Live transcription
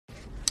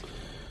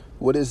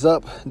What is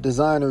up,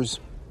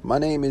 designers? My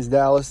name is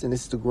Dallas, and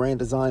this is the Grand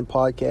Design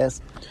Podcast,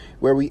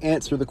 where we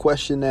answer the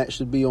question that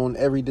should be on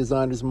every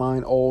designer's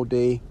mind all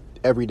day,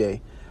 every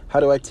day. How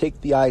do I take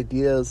the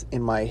ideas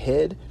in my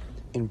head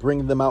and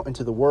bring them out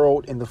into the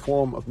world in the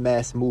form of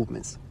mass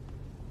movements?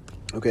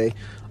 Okay,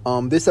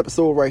 this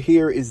episode right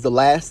here is the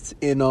last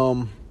in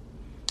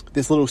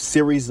this little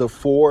series of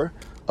four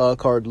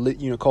called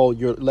 "You're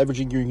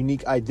Leveraging Your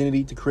Unique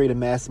Identity to Create a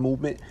Mass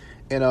Movement."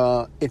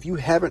 And if you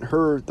haven't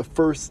heard the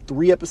first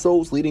 3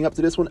 episodes leading up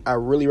to this one, I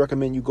really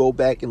recommend you go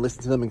back and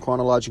listen to them in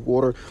chronological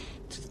order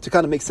to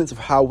kind of make sense of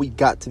how we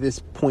got to this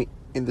point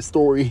in the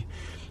story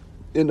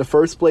in the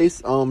first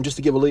place. Just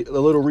to give a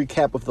little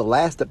recap of the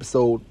last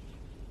episode.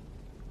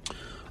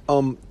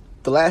 The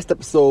last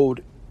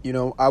episode,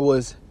 I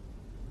was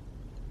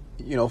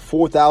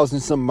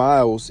 4,000 some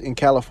miles in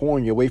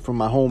California away from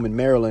my home in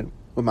Maryland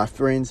with my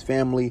friends,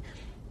 family,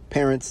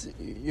 parents,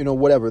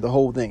 whatever, the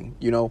whole thing.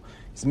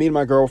 It's me and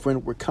my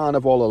girlfriend. We're kind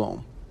of all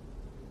alone.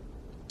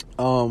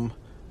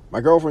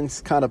 My girlfriend's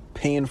kind of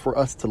paying for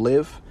us to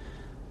live.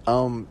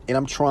 And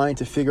I'm trying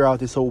to figure out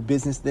this whole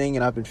business thing.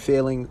 And I've been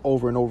failing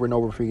over and over and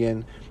over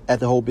again at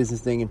the whole business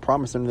thing and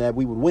promising that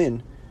we would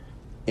win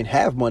and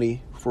have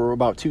money for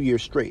about 2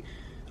 years straight.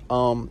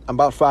 I'm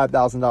about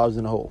 $5,000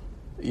 in the hole.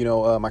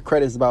 My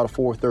credit is about a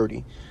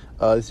 430.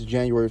 This is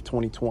January of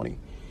 2020.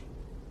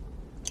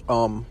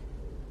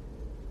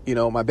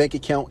 My bank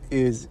account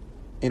is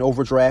in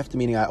overdraft,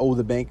 meaning I owe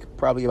the bank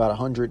probably about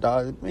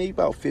 $100, maybe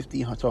about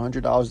 $50 to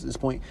 $100 at this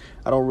point.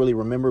 I don't really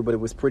remember, but it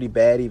was pretty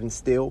bad even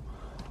still.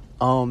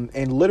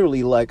 And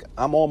literally,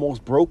 I'm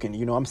almost broken.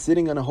 I'm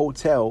sitting in a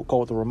hotel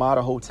called the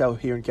Ramada Hotel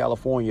here in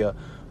California,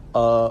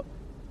 all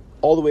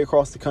the way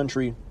across the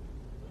country,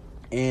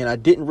 and I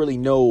didn't really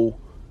know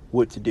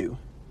what to do.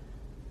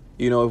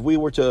 If we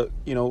were to,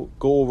 go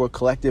over a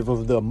collective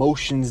of the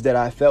emotions that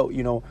I felt,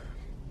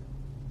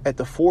 at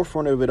the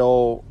forefront of it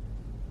all,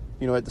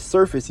 at the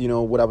surface,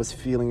 what I was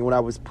feeling, what I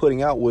was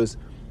putting out was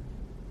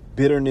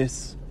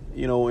bitterness,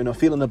 and a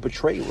feeling of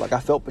betrayal. Like I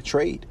felt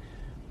betrayed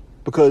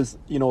because,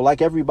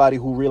 like everybody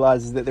who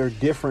realizes that they're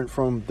different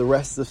from the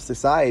rest of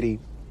society,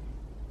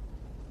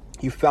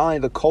 you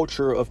find a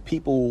culture of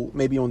people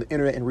maybe on the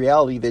internet in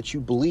reality that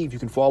you believe you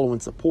can follow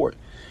and support.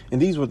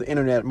 And these were the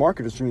internet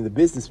marketers, the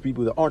business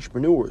people, the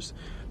entrepreneurs.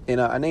 And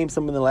I named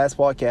some in the last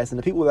podcast, and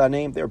the people that I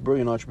named, they're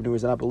brilliant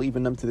entrepreneurs, and I believe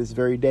in them to this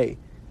very day.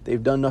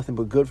 They've done nothing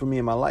but good for me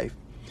in my life.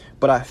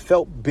 But I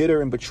felt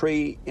bitter and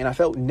betrayed, and I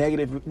felt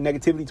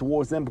negativity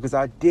towards them because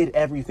I did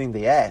everything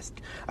they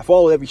asked. I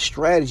followed every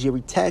strategy,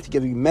 every tactic,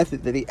 every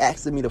method that they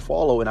asked me to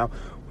follow. And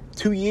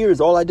 2 years,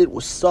 all I did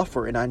was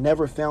suffer, and I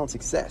never found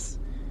success.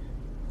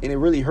 And it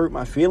really hurt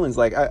my feelings.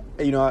 I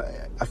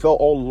felt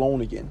all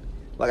alone again.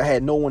 Like I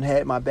had no one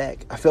had my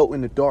back. I felt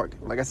in the dark.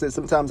 Like I said,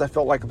 sometimes I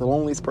felt like the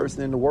loneliest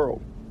person in the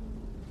world.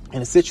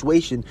 And the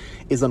situation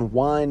is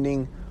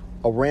unwinding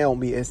around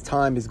me as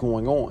time is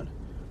going on.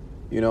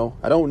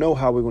 I don't know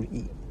how we're going to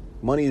eat.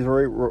 Money is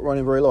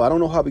running very low. I don't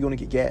know how we're going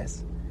to get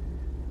gas.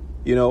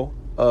 I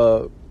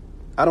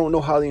don't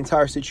know how the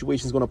entire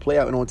situation is going to play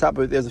out. And on top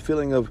of it, there's a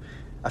feeling of,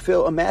 I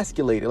feel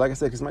emasculated, like I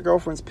said, because my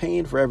girlfriend's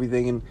paying for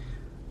everything.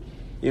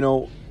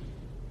 And,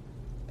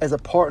 as a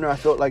partner, I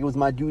felt like it was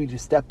my duty to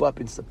step up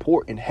and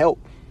support and help.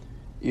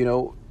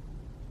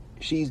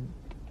 She's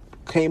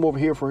came over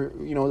here for,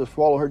 to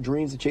follow her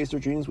dreams, to chase her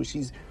dreams, which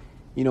she's,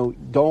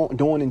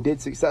 doing and did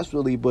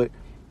successfully. But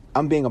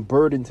I'm being a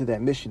burden to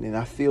that mission, and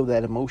I feel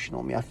that emotion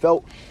on me. I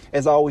felt,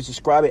 as I always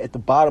describe it, at the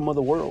bottom of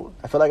the world.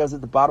 I felt like I was at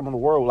the bottom of the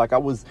world. Like I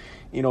was,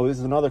 this is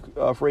another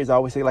phrase I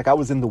always say, like I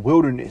was in the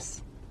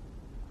wilderness.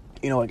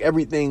 Like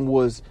everything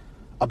was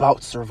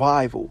about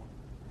survival.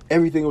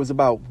 Everything was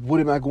about what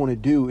am I going to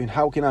do, and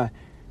how can I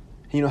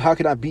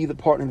be the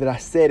partner that I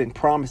said and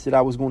promised that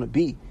I was going to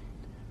be.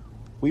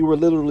 We were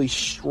literally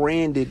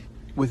stranded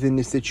within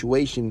this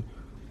situation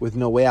with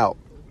no way out.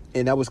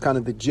 And that was kind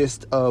of the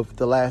gist of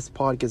the last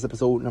podcast,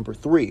 episode number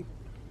 3.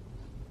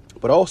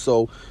 But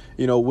also,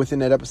 within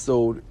that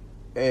episode,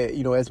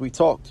 as we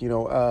talked, we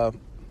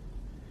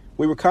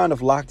were kind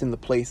of locked in the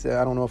place.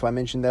 I don't know if I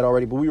mentioned that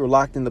already, but we were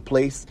locked in the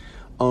place.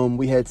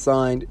 We had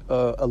signed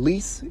a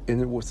lease,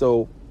 and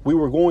so we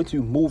were going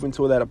to move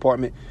into that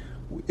apartment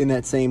in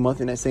that same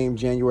month, in that same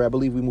January. I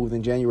believe we moved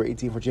in January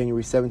 18th or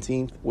January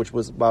 17th, which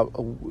was about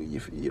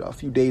a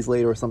few days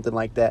later or something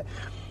like that.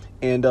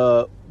 And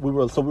we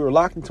were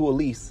locked into a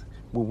lease.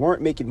 We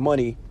weren't making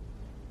money,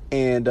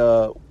 and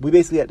we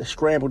basically had to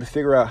scramble to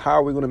figure out how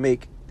are we going to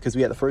make, because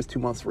we had the first 2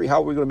 months free,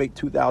 how are we going to make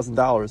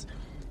 $2,000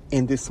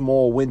 in this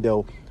small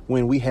window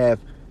when we have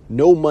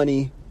no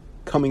money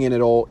coming in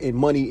at all, and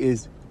money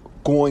is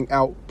going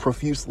out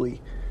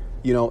profusely,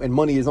 and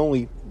money is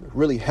only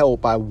really held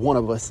by one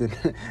of us and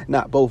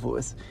not both of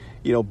us.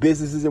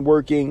 Business isn't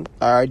working.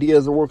 Our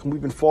ideas are working.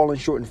 We've been falling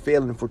short and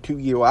failing for 2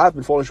 years. Well, I've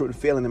been falling short and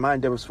failing in my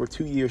endeavors for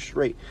 2 years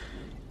straight.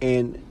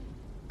 And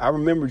I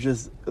remember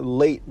just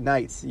late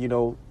nights,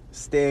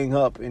 staying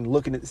up and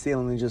looking at the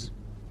ceiling and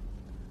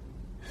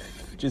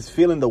just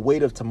feeling the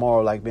weight of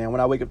tomorrow. Like, man,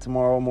 when I wake up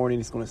tomorrow morning,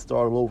 it's going to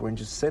start all over, and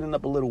just setting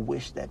up a little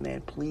wish that,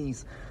 man,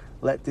 please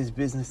let this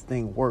business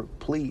thing work,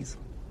 please.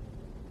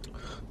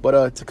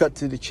 But to cut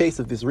to the chase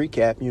of this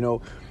recap,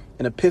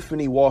 an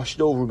epiphany washed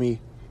over me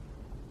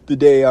the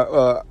day,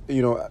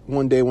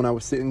 one day when I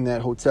was sitting in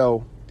that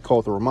hotel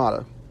called the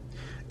Ramada.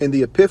 And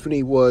the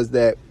epiphany was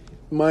that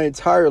my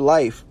entire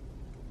life,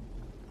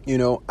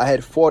 I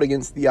had fought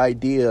against the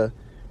idea,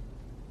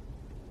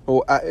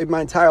 in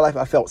my entire life,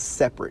 I felt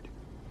separate.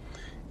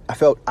 I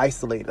felt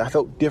isolated. I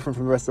felt different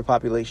from the rest of the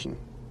population.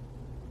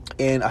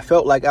 And I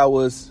felt like I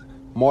was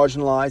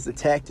marginalized,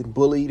 attacked, and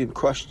bullied and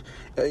crushed.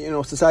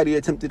 Society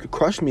attempted to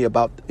crush me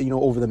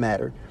over the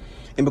matter.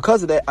 And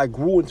because of that, I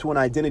grew into an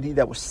identity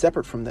that was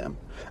separate from them.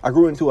 I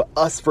grew into a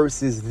us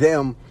versus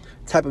them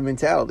type of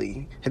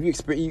mentality. Have you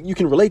experienced? You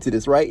can relate to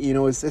this, right?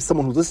 As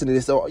someone who's listening to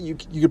this, so you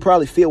could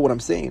probably feel what I'm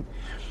saying.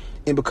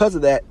 And because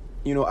of that,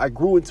 I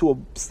grew into a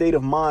state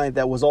of mind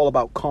that was all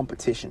about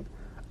competition.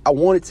 I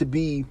wanted to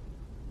be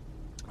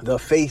the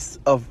face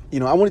of,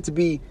 I wanted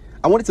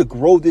to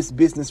grow this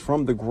business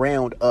from the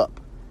ground up,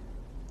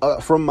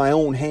 from my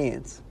own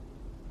hands.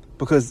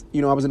 Because,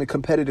 I was in a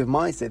competitive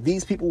mindset.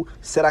 These people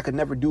said I could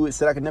never do it,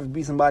 said I could never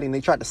be somebody, and they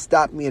tried to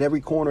stop me at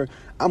every corner.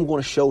 I'm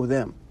going to show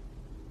them.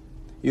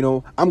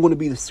 I'm going to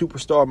be the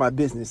superstar of my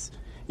business,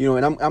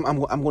 and I'm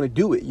going to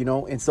do it,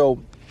 And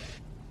so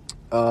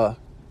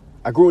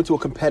I grew into a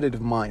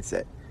competitive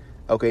mindset,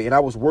 okay? And I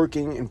was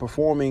working and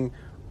performing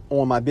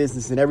on my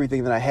business and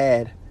everything that I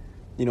had,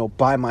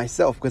 by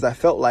myself, because I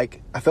felt,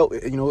 like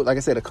I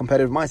said, a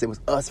competitive mindset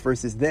was us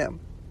versus them.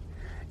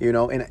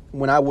 And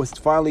when I was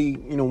finally,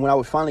 when I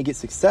would finally get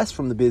success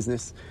from the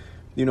business,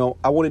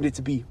 I wanted it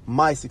to be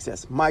my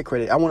success, my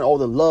credit. I wanted all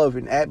the love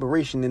and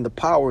admiration and the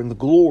power and the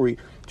glory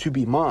to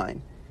be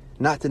mine,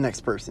 not the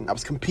next person. I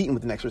was competing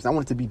with the next person. I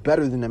wanted to be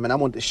better than them, and I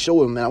wanted to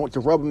show them, and I wanted to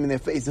rub them in their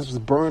face. This was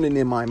burning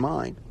in my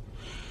mind.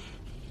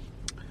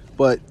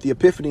 But the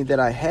epiphany that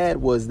I had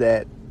was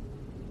that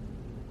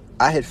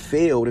I had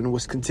failed and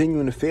was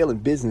continuing to fail in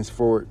business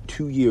for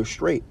 2 years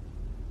straight.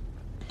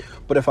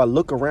 But if I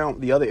look around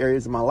the other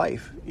areas of my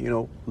life,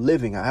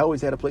 living, I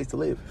always had a place to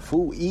live,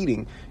 food,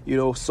 eating,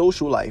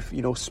 social life,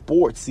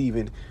 sports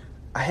even.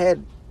 I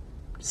had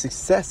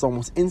success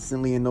almost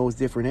instantly in those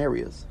different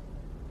areas.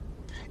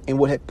 And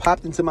what had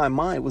popped into my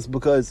mind was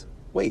because,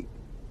 wait,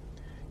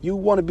 you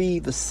want to be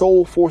the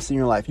sole force in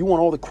your life. You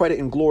want all the credit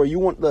and glory. You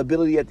want the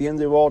ability at the end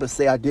of it all to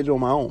say, I did it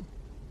on my own.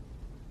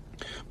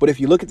 But if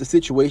you look at the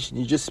situation,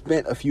 you just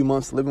spent a few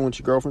months living with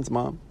your girlfriend's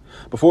mom.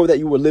 Before that,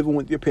 you were living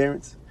with your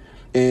parents.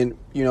 And,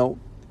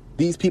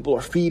 these people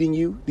are feeding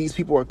you. These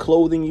people are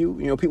clothing you.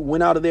 People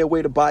went out of their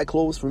way to buy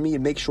clothes for me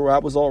and make sure I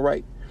was all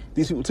right.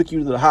 These people took you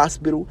to the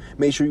hospital,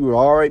 made sure you were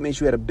all right, made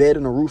sure you had a bed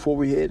and a roof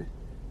over your head.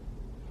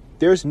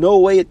 There's no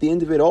way at the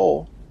end of it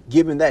all,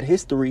 given that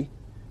history,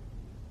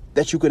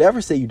 that you could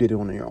ever say you did it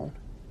on your own.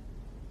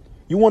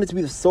 You wanted to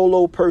be the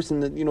solo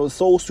person, the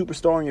sole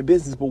superstar in your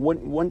business. But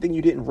one thing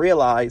you didn't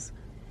realize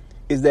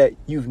is that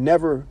you've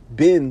never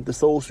been the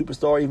sole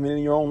superstar even in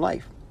your own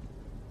life.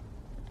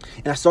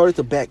 And I started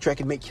to backtrack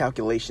and make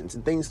calculations,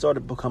 and things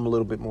started to become a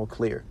little bit more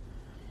clear.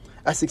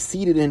 I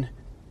succeeded in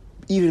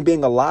even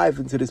being alive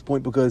until this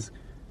point because,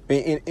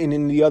 and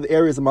in the other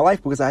areas of my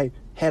life, because I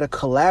had a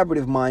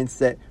collaborative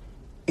mindset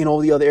in all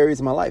the other areas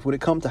of my life. When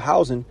it comes to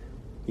housing,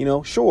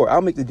 sure,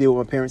 I'll make the deal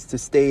with my parents to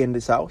stay in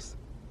this house.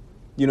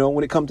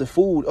 When it comes to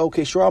food,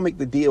 okay, sure, I'll make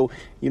the deal,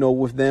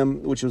 with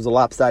them, which was a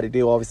lopsided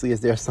deal, obviously, as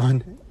their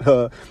son,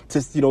 to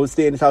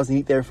stay in this house and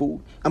eat their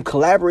food. I'm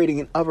collaborating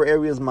in other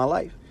areas of my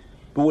life.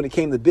 But when it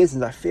came to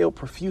business, I failed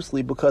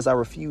profusely because I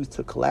refused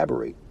to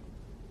collaborate.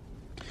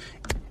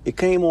 It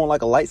came on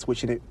like a light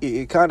switch, and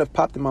it kind of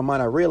popped in my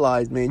mind. I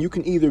realized, man, you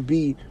can either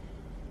be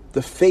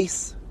the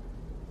face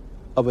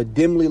of a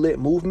dimly lit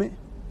movement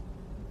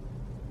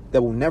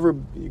that will never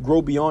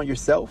grow beyond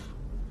yourself,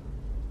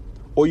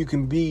 or you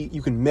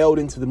can meld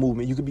into the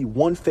movement. You can be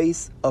one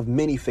face of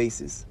many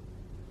faces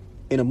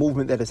in a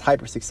movement that is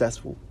hyper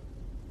successful.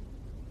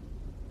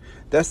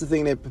 That's the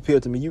thing that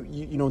appealed to me.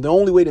 The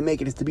only way to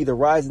make it is to be the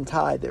rising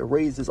tide that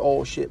raises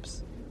all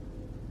ships.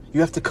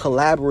 You have to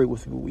collaborate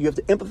with people. You have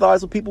to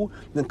empathize with people,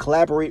 then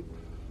collaborate,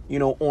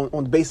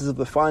 on the basis of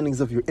the findings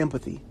of your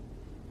empathy.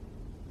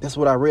 That's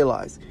what I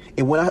realized.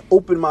 And when I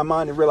opened my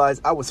mind and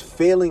realized I was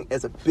failing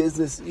as a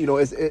business,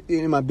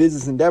 in my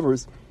business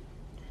endeavors,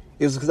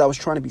 it was because I was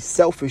trying to be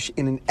selfish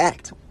in an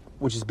act,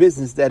 which is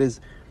business that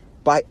is,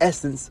 by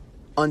essence,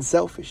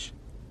 unselfish.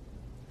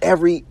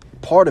 Every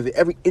part of it,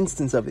 every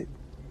instance of it.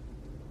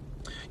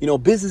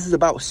 Business is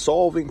about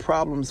solving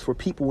problems for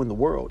people in the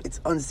world.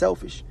 It's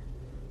unselfish.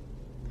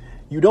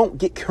 You don't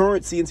get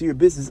currency into your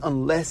business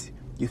unless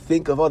you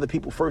think of other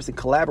people first and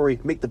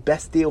collaborate, make the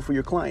best deal for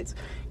your clients.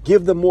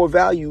 Give them more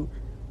value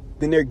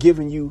than they're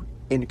giving you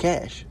in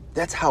cash.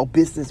 That's how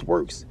business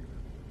works.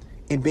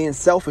 And being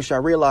selfish, I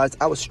realized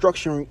I was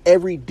structuring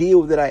every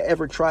deal that I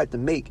ever tried to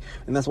make.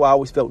 And that's why I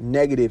always felt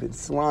negative and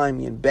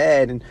slimy and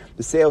bad. And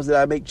the sales that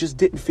I make just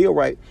didn't feel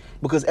right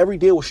because every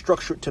deal was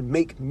structured to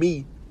make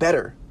me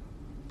better.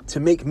 To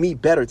make me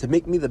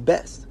the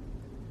best.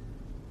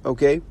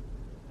 Okay?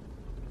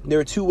 There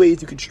are two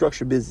ways you can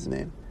structure business,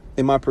 man.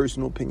 in my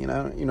personal opinion.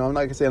 I'm not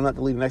going to say I'm not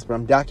the leading expert.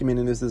 I'm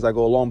documenting this as I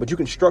go along. But you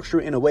can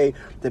structure it in a way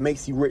that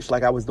makes you rich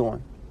like I was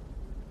doing.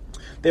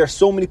 There are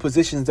so many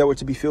positions that were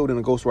to be filled in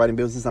a ghostwriting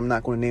business. I'm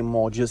not going to name them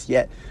all just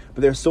yet.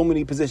 But there are so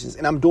many positions.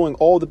 And I'm doing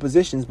all the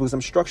positions because I'm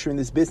structuring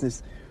this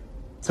business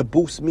to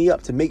boost me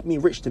up, to make me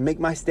rich, to make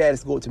my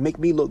status go, to make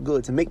me look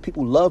good, to make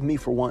people love me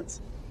for once.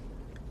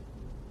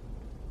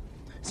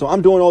 So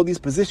I'm doing all these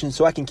positions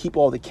so I can keep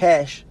all the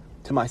cash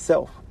to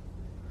myself.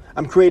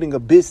 I'm creating a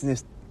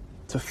business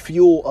to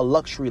fuel a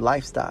luxury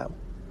lifestyle.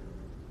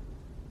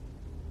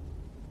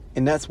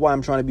 And that's why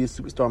I'm trying to be a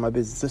superstar in my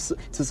business,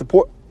 to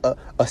support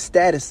a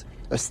status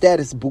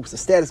boost, a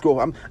status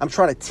growth. I'm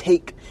trying to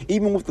take,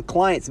 even with the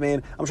clients,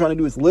 man, I'm trying to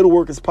do as little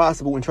work as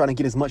possible and trying to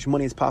get as much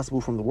money as possible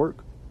from the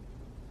work.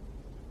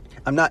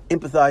 I'm not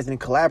empathizing and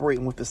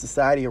collaborating with the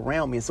society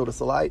around me.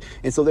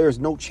 And so there is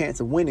no chance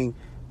of winning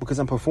because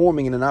I'm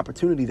performing in an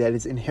opportunity that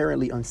is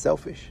inherently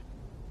unselfish.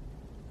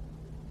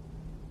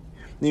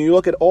 Then you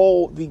look at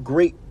all the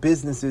great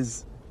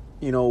businesses,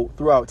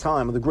 throughout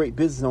time, or the great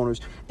business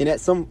owners, and at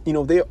some,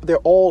 they're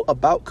all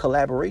about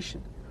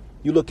collaboration.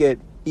 You look at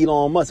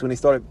Elon Musk, when they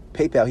started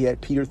PayPal, he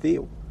had Peter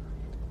Thiel.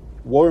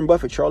 Warren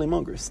Buffett, Charlie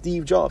Munger,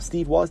 Steve Jobs,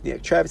 Steve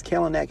Wozniak, Travis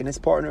Kalanick and his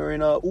partner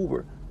in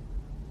Uber.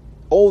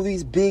 All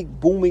these big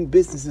booming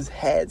businesses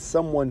had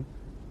someone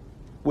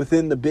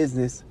within the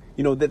business,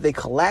 that they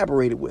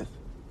collaborated with.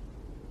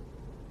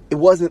 It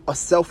wasn't a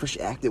selfish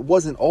act. It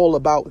wasn't all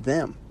about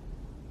them.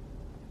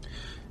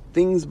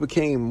 Things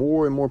became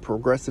more and more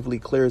progressively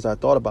clear as I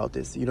thought about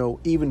this.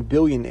 Even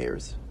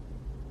billionaires,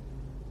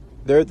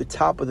 they're at the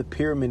top of the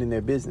pyramid in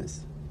their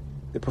business.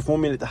 They're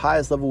performing at the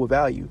highest level of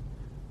value.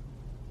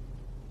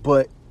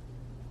 But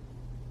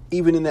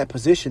even in that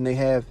position, they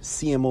have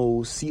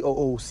CMOs,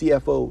 COOs,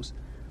 CFOs,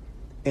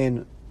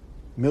 and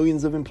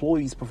millions of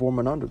employees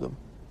performing under them.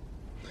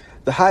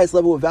 The highest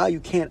level of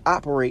value can't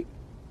operate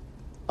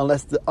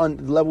unless the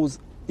levels,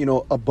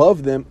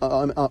 above them,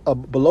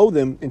 below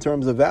them in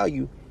terms of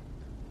value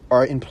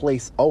are in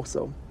place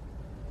also.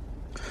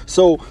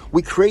 So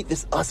we create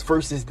this us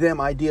versus them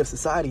idea of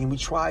society, and we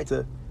try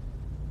to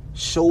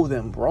show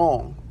them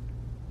wrong.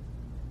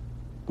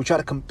 We try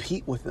to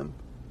compete with them.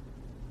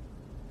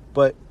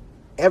 But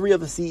every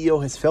other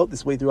CEO has felt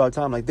this way throughout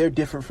time. Like, they're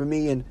different from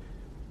me, and,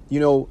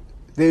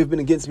 they've been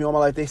against me all my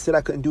life. They said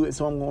I couldn't do it,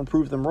 so I'm going to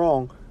prove them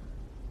wrong.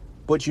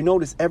 But you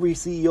notice every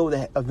CEO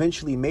that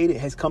eventually made it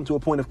has come to a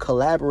point of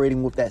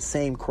collaborating with that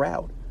same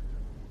crowd.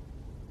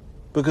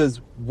 Because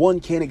one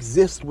can't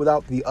exist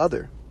without the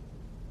other.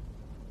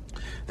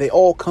 They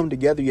all come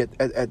together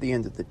at the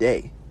end of the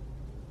day.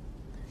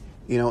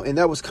 And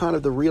that was kind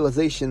of the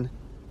realization,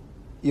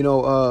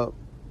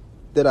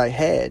 that I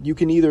had. You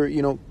can either,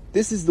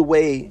 this is the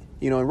way,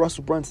 and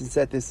Russell Brunson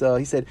said this,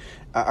 he said,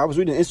 I was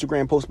reading an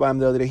Instagram post by him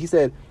the other day. He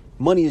said,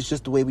 money is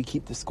just the way we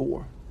keep the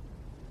score.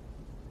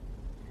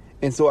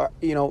 And so,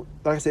 like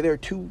I said, there are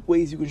two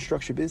ways you can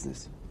structure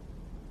business.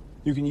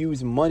 You can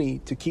use money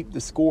to keep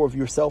the score of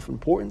your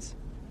self-importance,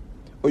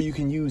 or you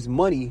can use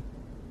money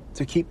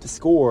to keep the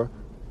score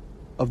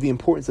of the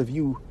importance of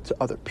you to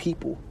other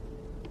people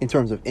in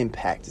terms of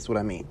impact, is what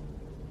I mean.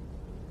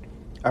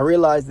 I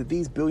realized that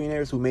these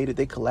billionaires who made it,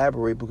 they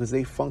collaborate because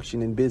they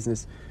function in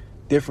business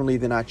differently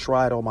than I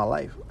tried all my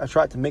life. I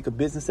tried to make a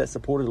business that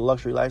supported a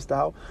luxury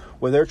lifestyle,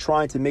 where they're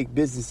trying to make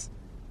business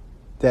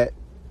that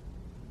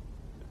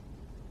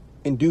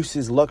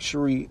induces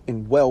luxury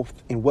and wealth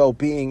and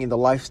well-being in the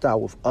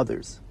lifestyle of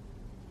others.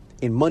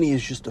 And money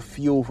is just a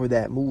fuel for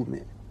that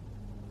movement.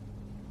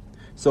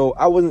 So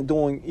I wasn't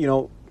doing,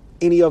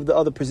 any of the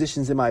other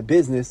positions in my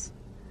business,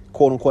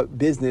 quote unquote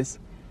business,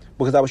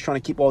 because I was trying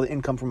to keep all the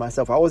income for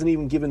myself. I wasn't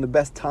even giving the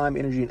best time,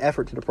 energy, and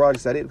effort to the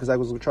projects I did because I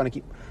was trying to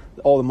keep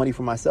all the money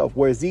for myself.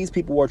 Whereas these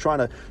people were trying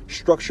to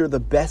structure the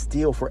best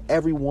deal for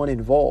everyone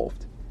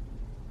involved.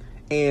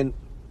 And,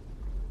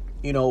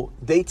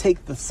 they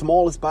take the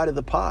smallest bite of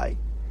the pie.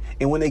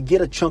 And when they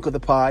get a chunk of the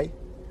pie,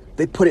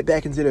 they put it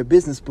back into their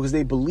business because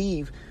they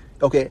believe,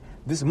 okay,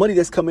 this money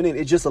that's coming in,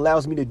 it just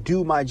allows me to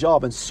do my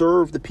job and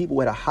serve the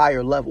people at a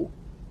higher level.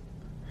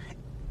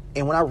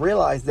 And when I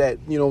realized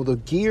that,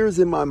 the gears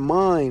in my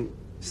mind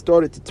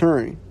started to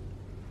turn.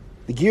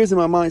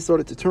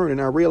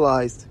 And I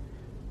realized,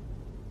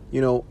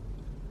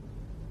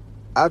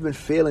 I've been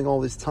failing all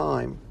this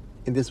time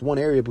in this one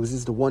area because this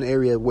is the one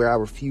area where I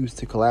refuse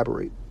to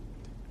collaborate.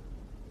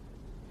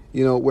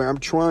 Where I'm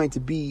trying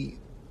to be,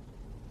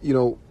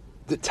 the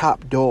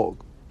top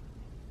dog.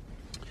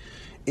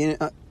 And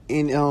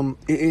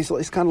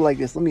it's kind of like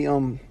this. Let me,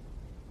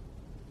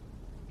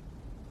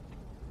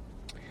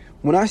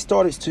 when I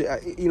started to,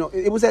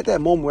 it was at that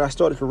moment where I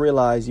started to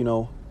realize,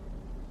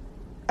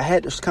 I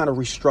had to kind of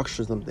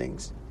restructure some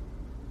things.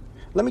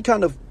 Let me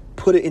kind of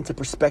put it into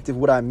perspective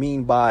what I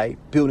mean by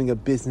building a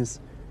business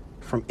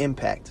from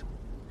impact.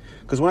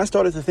 Because when I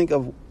started to think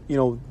of,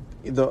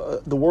 the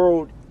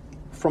world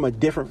from a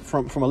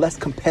less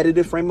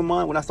competitive frame of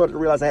mind, when I started to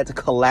realize I had to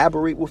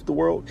collaborate with the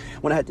world,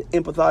 when I had to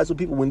empathize with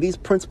people, when these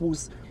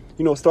principles,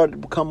 started to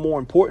become more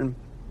important,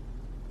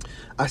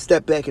 I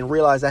stepped back and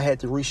realized I had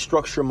to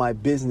restructure my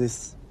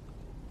business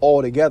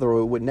altogether, or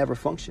it would never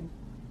function.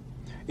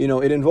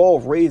 It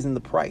involved raising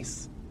the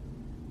price,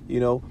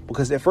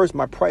 because at first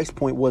my price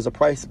point was a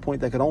price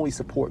point that could only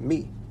support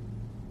me.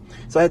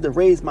 So I had to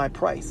raise my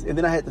price. And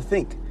then I had to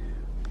think,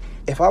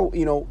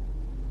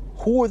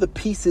 who are the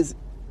pieces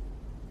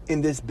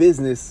in this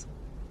business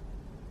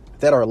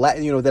that are,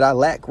 that I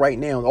lack right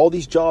now? All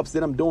these jobs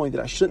that I'm doing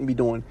that I shouldn't be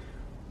doing,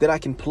 that I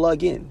can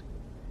plug in,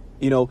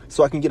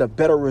 so I can get a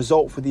better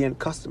result for the end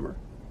customer.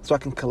 So I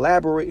can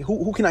collaborate.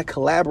 Who can I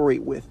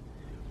collaborate with?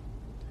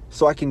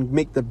 So I can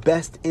make the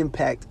best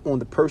impact on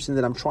the person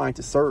that I'm trying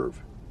to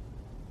serve.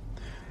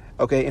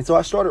 Okay, and so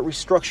I started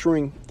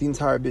restructuring the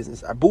entire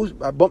business. I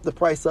bumped the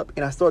price up,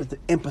 and I started to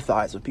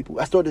empathize with people.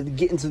 I started to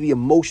get into the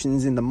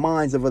emotions and the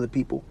minds of other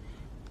people.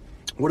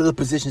 What are the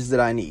positions that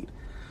I need?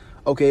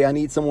 Okay, I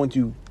need someone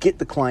to get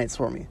the clients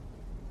for me.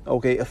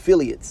 Okay,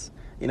 affiliates,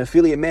 an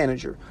affiliate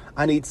manager.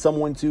 I need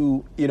someone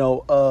to,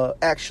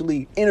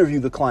 actually interview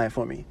the client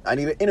for me. I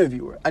need an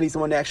interviewer. I need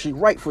someone to actually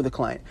write for the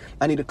client.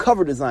 I need a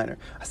cover designer.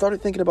 I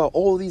started thinking about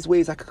all these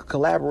ways I could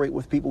collaborate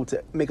with people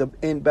to make a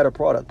better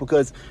product,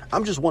 because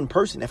I'm just one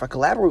person. If I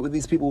collaborate with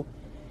these people,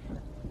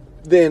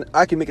 then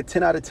I can make a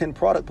 10 out of 10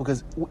 product,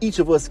 because each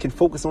of us can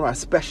focus on our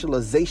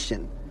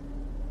specialization.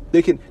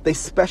 They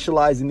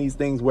specialize in these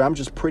things where I'm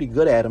just pretty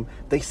good at them.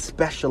 They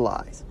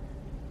specialize.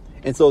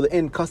 And so the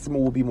end customer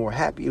will be more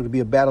happy. It'll be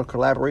a better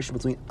collaboration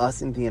between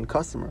us and the end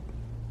customer.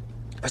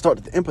 I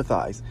started to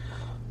empathize.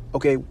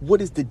 Okay,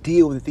 what is the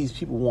deal that these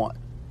people want?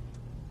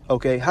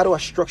 Okay, how do I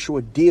structure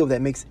a deal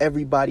that makes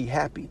everybody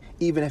happy,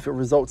 even if it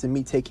results in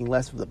me taking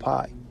less of the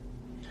pie?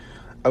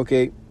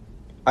 Okay,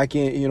 I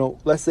can,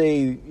 let's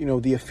say,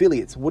 the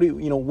affiliates, what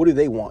do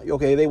they want?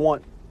 Okay, they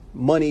want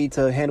money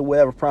to handle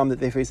whatever problem that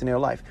they face in their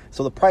life.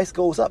 So the price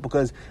goes up,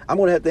 because I'm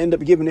going to have to end up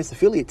giving this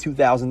affiliate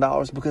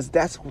 $2,000, because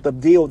that's the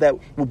deal that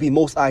would be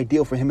most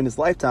ideal for him in his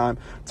lifetime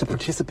to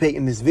participate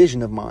in this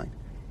vision of mine.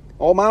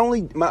 My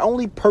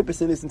only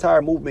purpose in this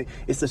entire movement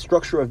is to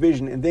structure a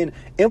vision and then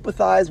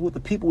empathize with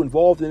the people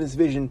involved in this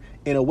vision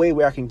in a way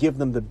where I can give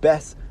them the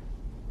best,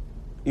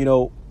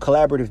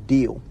 collaborative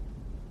deal.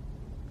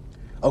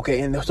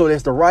 Okay, and so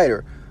there's the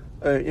writer.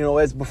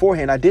 As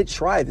beforehand, I did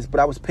try this, but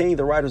I was paying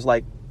the writers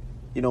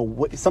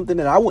something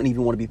that I wouldn't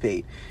even want to be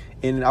paid.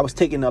 And I was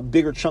taking a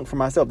bigger chunk for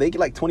myself. They get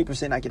like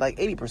 20%, I get like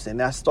 80%.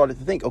 And I started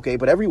to think, okay,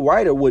 but every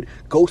writer would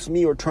ghost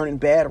me or turn in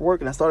bad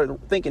work. And I started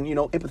thinking,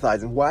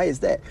 empathizing. Why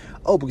is that?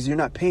 Oh, because you're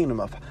not paying them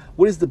enough.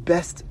 What is the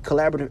best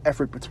collaborative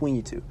effort between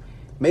you two?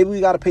 Maybe we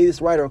got to pay this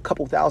writer a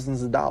couple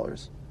thousands of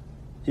dollars.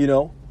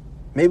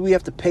 Maybe we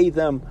have to pay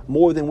them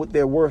more than what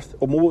they're worth,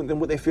 or more than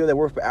what they feel they're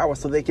worth per hour,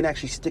 so they can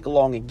actually stick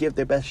along and give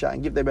their best shot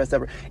and give their best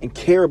effort and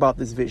care about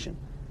this vision.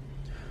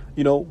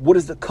 What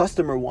does the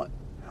customer want?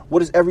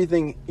 What is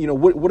everything,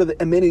 what are the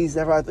amenities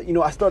that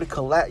I started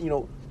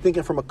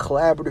thinking from a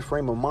collaborative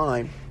frame of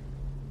mind,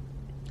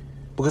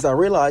 because I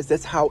realized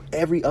that's how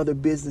every other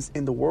business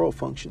in the world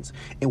functions.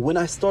 And when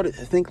I started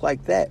to think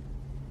like that,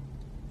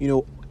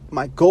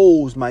 my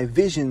goals, my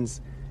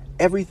visions,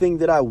 everything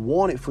that I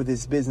wanted for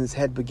this business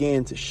had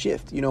began to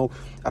shift.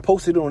 I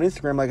posted it on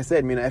Instagram, like I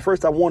said, at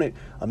first I wanted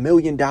 $1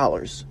 million.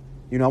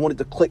 I wanted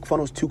the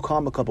ClickFunnels 2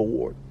 Comma Cup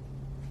Award.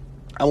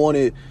 I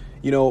wanted,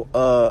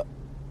 I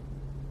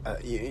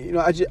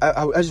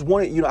just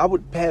wanted, I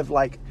would have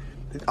like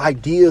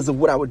ideas of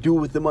what I would do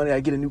with the money. I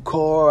get a new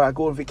car, I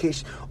go on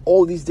vacation,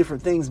 all these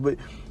different things. But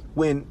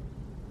when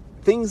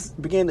things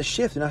began to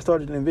shift and I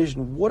started to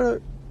envision, what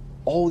are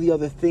all the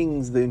other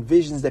things, the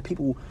visions that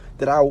people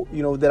that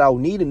I'll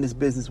need in this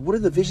business, what are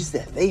the visions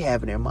that they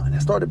have in their mind? I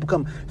started to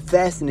become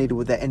fascinated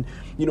with that. And,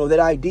 that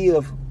idea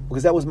of,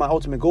 because that was my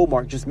ultimate goal,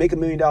 Mark, just make $1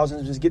 million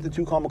and just get the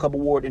 2 Comma Cup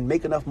Award and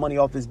make enough money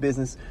off this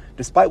business,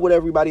 despite what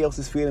everybody else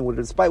is feeling,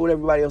 despite what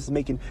everybody else is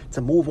making,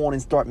 to move on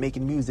and start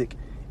making music.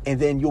 And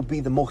then you'll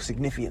be the most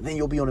significant. Then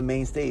you'll be on the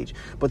main stage.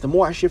 But the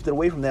more I shifted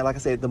away from that, like I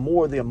said, the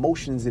more the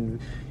emotions and,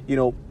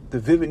 the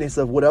vividness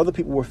of what other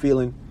people were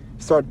feeling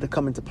started to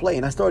come into play.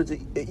 And I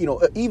started to,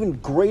 an even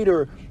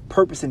greater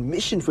purpose and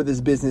mission for this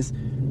business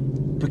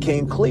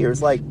became clear.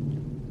 It's like,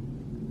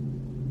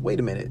 wait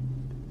a minute.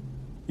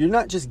 You're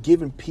not just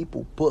giving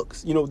people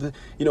books. When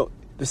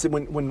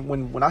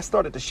I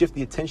started to shift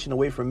the attention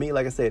away from me,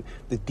 like I said,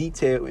 the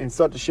detail, and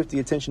start to shift the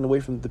attention away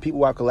from the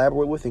people I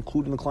collaborate with,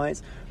 including the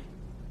clients,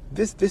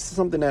 this is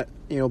something that,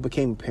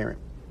 became apparent.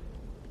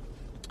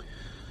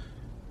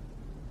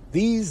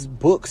 These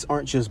books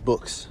aren't just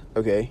books,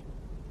 okay?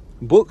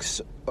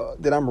 Books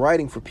that I'm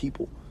writing for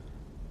people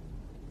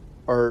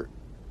are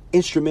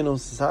instrumental in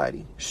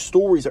society.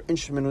 Stories are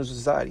instrumental in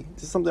society.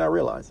 This is something I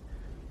realized.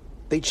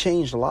 They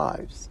change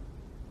lives,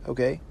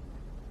 okay?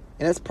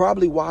 And that's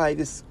probably why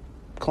this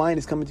client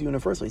is coming to you in the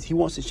first place. He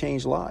wants to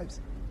change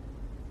lives.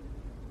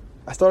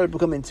 I started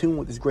becoming in tune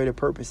with this greater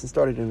purpose and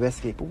started to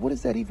investigate, but what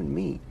does that even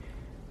mean?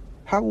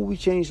 How will we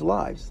change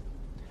lives?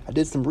 I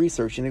did some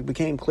research and it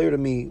became clear to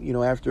me,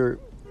 after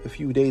a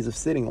few days of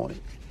sitting on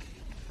it.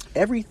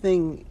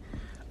 Everything,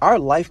 our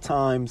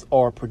lifetimes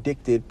are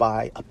predicted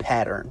by a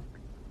pattern,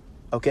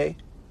 okay?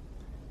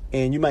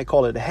 And you might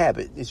call it a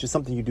habit. It's just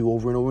something you do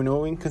over and over and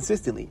over and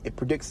consistently. It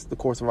predicts the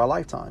course of our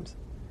lifetimes.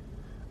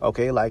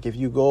 Okay, like if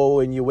you go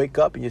and you wake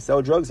up and you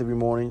sell drugs every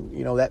morning,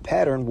 that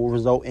pattern will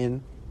result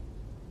in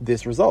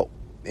this result,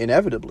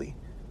 inevitably,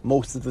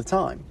 most of the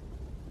time.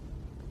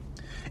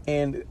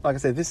 And like I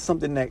said, this is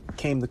something that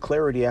came to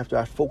clarity after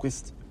I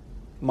focused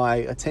my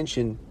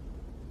attention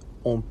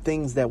on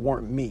things that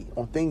weren't me,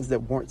 on things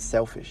that weren't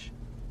selfish.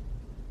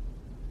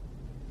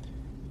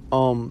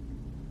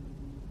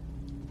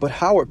 But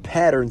how are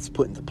patterns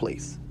put into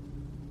place?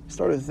 I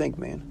started to think,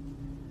 man,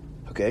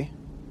 okay,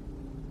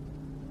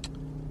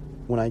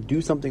 when I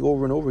do something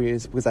over and over again,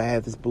 it's because I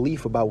have this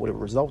belief about what it will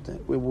result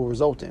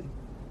in.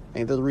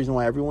 And there's a reason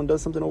why everyone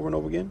does something over and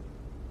over again.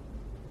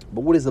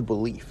 But what is a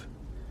belief?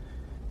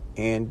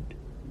 And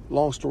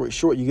long story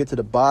short, you get to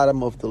the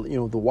bottom of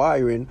the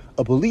wire, and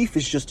a belief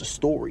is just a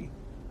story.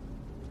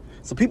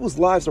 So people's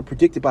lives are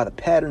predicted by the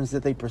patterns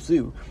that they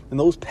pursue, and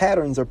those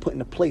patterns are put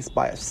into place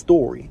by a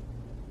story.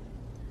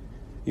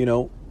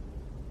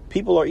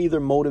 People are either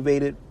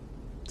motivated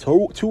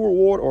to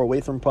reward or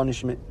away from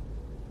punishment.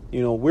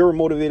 We're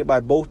motivated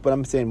by both, but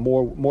I'm saying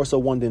more so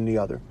one than the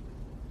other.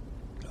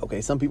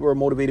 Okay, some people are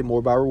motivated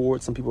more by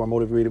reward, some people are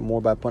motivated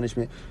more by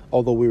punishment,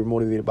 although we were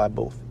motivated by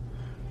both.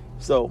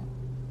 So,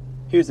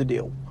 here's the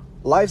deal.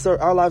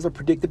 Our lives are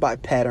predicted by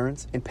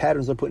patterns, and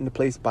patterns are put into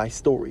place by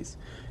stories.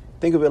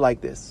 Think of it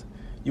like this.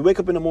 You wake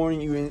up in the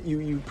morning,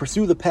 you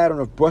pursue the pattern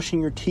of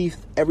brushing your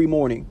teeth every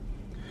morning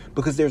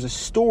because there's a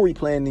story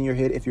planned in your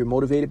head, if you're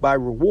motivated by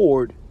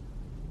reward,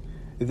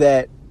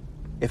 that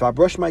if I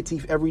brush my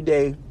teeth every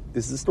day,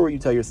 this is a story you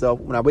tell yourself,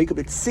 when I wake up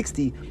at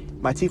 60,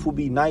 my teeth will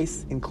be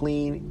nice and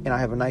clean and I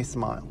have a nice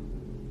smile.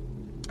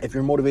 If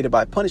you're motivated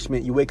by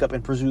punishment, you wake up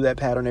and pursue that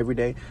pattern every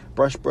day.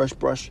 Brush, brush,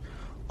 brush.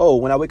 Oh,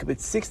 when I wake up at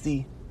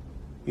 60,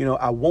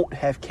 I won't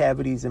have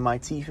cavities in my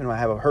teeth and I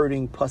have a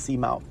hurting, pussy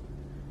mouth.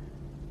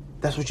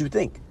 That's what you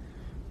think.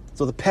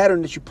 So the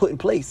pattern that you put in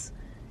place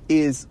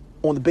is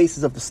on the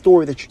basis of the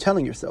story that you're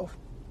telling yourself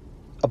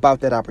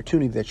about that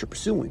opportunity that you're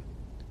pursuing.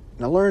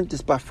 And I learned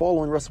this by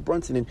following Russell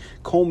Brunson and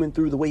combing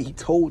through the way he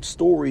told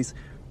stories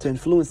to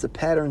influence the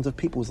patterns of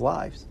people's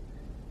lives.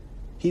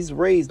 He's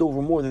raised over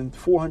more than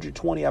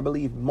 420, I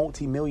believe,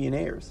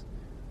 multi-millionaires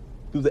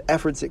through the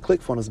efforts at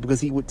ClickFunnels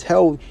because he would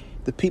tell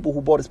the people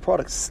who bought his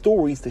products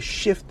stories to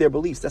shift their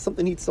beliefs. That's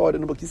something he started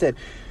in the book. He said,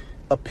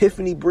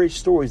 Epiphany Bridge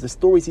stories, the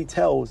stories he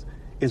tells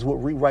is what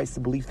rewrites the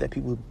belief that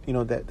people,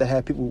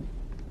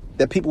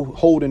 that people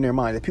hold in their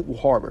mind, that people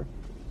harbor.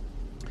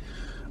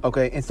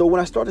 Okay, and so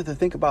when I started to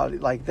think about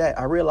it like that,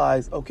 I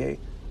realized, okay,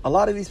 a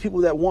lot of these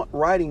people that want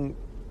writing,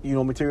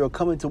 material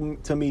coming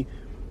to me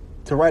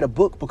to write a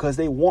book because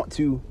they want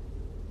to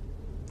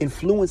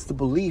influence the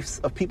beliefs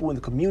of people in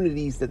the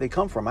communities that they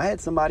come from. I had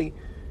somebody,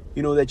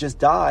 that just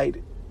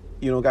died,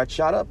 got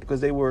shot up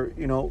because they were,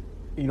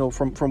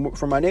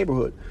 from my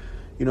neighborhood.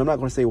 I'm not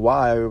going to say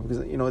why, because,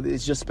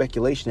 it's just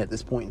speculation at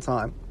this point in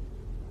time.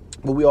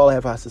 But we all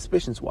have our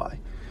suspicions why.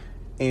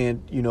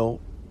 And,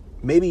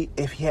 maybe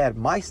if he had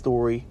my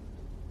story,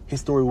 his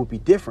story would be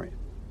different.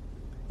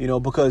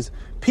 Because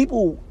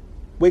people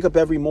wake up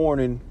every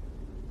morning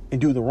and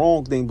do the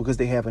wrong thing because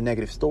they have a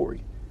negative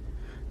story.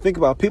 Think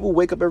about it. People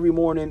wake up every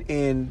morning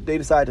and they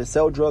decide to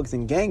sell drugs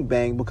and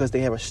gangbang because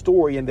they have a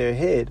story in their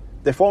head.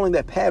 They're following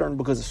that pattern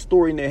because a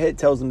story in their head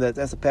tells them that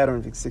that's a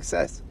pattern of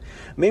success.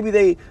 Maybe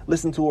they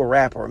listen to a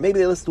rapper, or maybe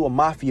they listen to a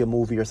mafia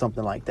movie or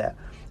something like that,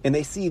 and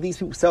they see these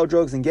people sell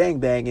drugs and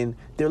gangbang and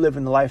they're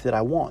living the life that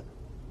I want.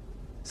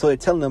 So they're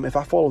telling them, if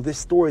I follow this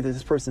story that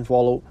this person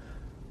followed,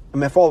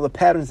 I follow the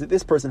patterns that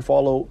this person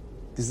followed,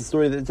 this is the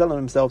story that they're telling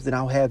themselves, then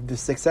I'll have the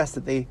success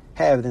that they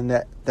have and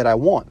that I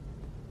want.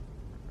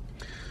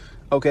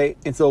 Okay,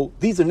 and so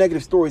these are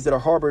negative stories that are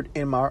harbored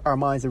in our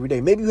minds every day.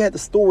 Maybe you had the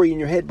story in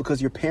your head because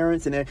your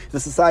parents and the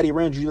society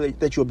around you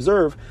that you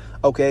observe,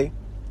 okay,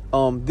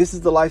 this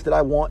is the life that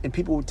I want, and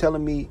people were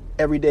telling me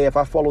every day if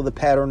I follow the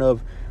pattern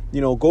of,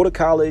 go to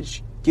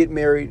college, get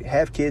married,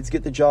 have kids,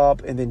 get the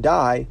job, and then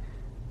die,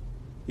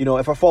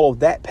 if I follow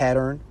that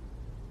pattern,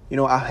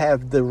 I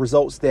have the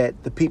results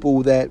that the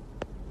people that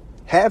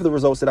have the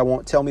results that I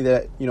want tell me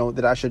that,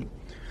 that I should,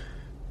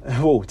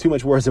 whoa, too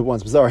much words at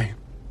once, I'm sorry.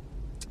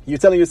 You're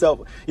telling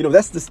yourself,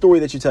 that's the story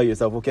that you tell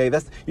yourself, okay?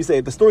 You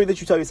say the story that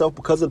you tell yourself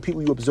because of the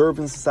people you observe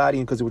in society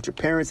and because of what your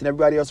parents and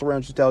everybody else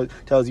around you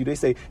tells you. They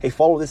say, hey,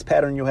 follow this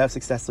pattern and you'll have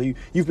success. So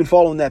you've been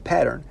following that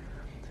pattern.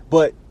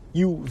 But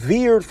you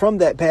veered from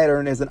that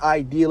pattern as an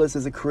idealist,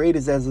 as a creator,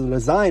 as a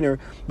designer,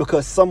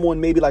 because someone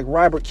maybe like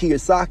Robert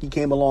Kiyosaki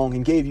came along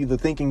and gave you the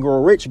Think and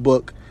Grow Rich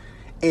book.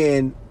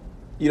 And,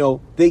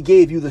 they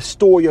gave you the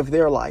story of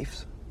their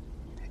life.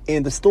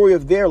 And the story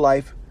of their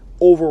life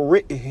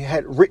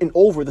had written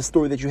over the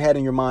story that you had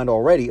in your mind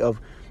already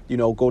of,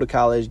 go to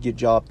college, get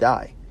job,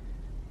 die.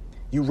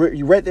 You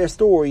read their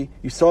story,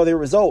 you saw their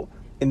result,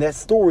 and that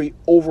story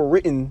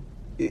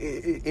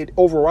it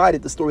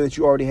overrided the story that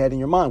you already had in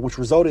your mind, which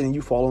resulted in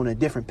you following a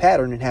different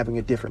pattern and having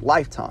a different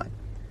lifetime.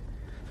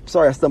 I'm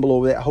sorry I stumbled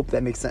over that. I hope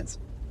that makes sense.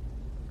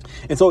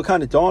 And so it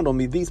kind of dawned on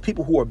me, these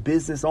people who are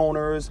business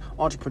owners,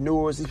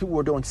 entrepreneurs, these people who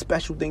are doing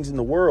special things in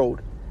the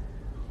world,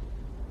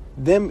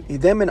 them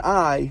and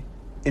I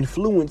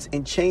influence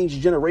and change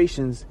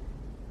generations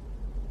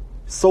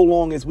so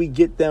long as we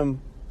get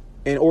them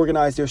and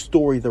organize their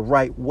story the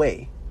right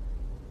way.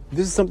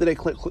 This is something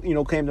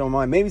that came to my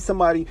mind. Maybe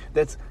somebody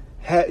that's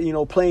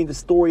playing the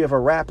story of a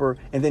rapper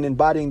and then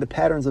embodying the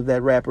patterns of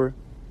that rapper,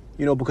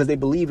 because they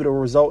believe it'll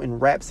result in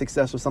rap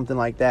success or something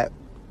like that.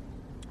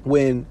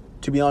 When,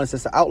 to be honest,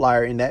 that's an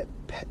outlier, and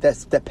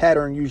that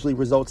pattern usually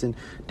results in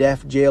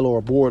death, jail, or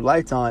a bored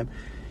lifetime.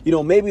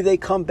 Maybe they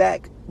come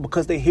back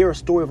because they hear a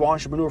story of an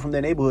entrepreneur from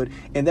their neighborhood,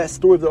 and that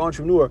story of the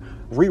entrepreneur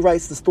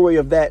rewrites the story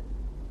of that,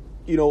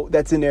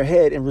 that's in their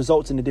head and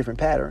results in a different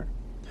pattern.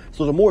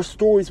 So the more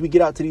stories we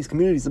get out to these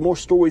communities, the more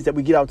stories that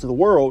we get out to the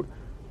world,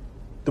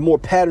 the more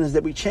patterns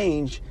that we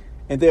change,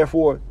 and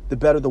therefore the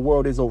better the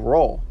world is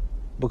overall,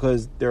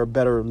 because there are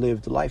better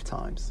lived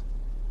lifetimes.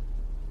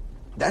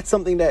 That's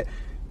something that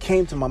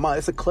came to my mind.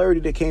 It's a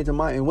clarity that came to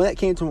mind. And when that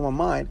came to my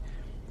mind,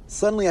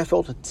 suddenly I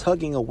felt a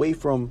tugging away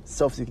from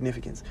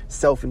self-significance,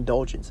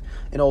 self-indulgence,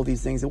 and all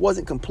these things. It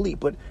wasn't complete,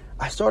 but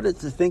I started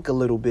to think a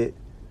little bit.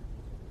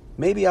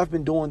 Maybe I've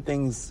been doing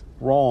things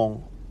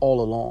wrong all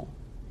along.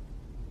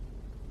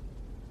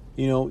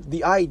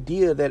 The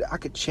idea that I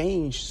could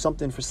change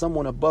something for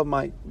someone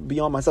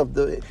beyond myself,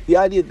 the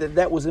idea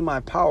that was in my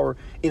power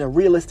in a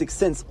realistic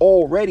sense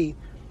already,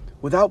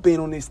 without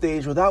being on this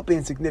stage, without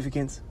being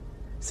significant,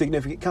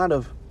 kind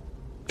of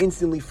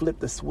instantly flipped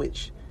the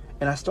switch.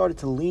 And I started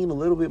to lean a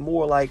little bit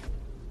more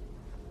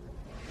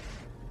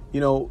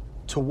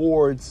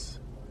towards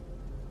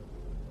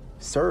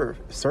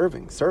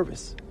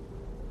service.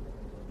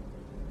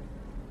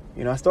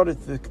 I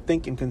started to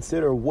think and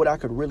consider what I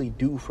could really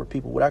do for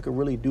people, what I could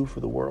really do for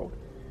the world.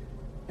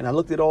 And I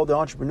looked at all the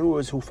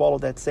entrepreneurs who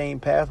followed that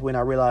same pathway, and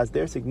I realized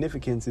their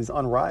significance is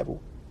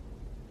unrivaled.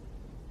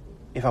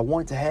 If I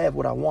wanted to have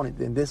what I wanted,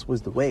 then this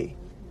was the way.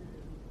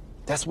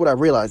 That's what I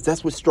realized.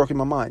 That's what struck in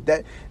my mind.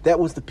 That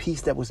was the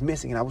piece that was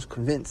missing, and I was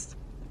convinced.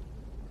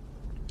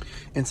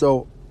 And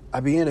so I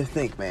began to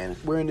think, man,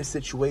 we're in this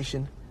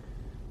situation.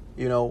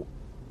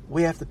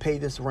 We have to pay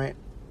this rent.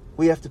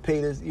 We have to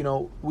pay this,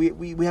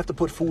 we have to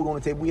put food on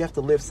the table. We have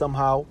to live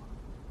somehow.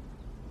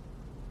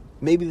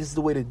 Maybe this is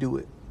the way to do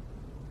it.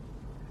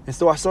 And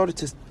so I started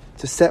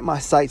to set my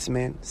sights,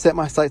 man. Set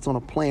my sights on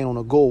a plan, on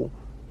a goal.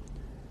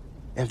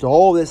 After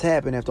all this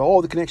happened, after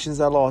all the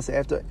connections I lost,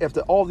 after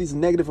all these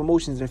negative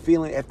emotions and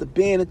feeling, after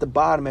being at the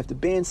bottom, after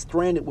being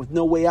stranded with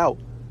no way out,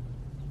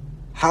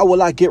 how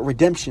will I get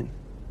redemption?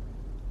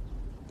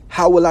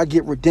 How will I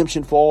get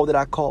redemption for all that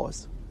I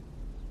caused?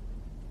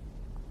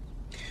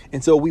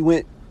 And so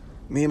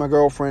me and my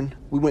girlfriend,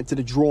 we went to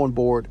the drawing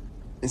board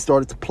and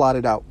started to plot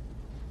it out.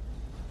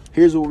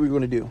 Here's what we're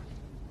going to do.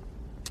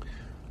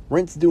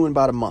 Rent's due in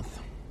about a month.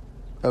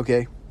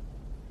 Okay?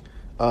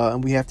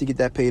 And we have to get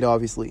that paid,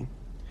 obviously.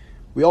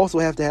 We also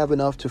have to have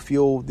enough to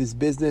fuel this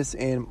business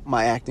and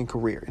my acting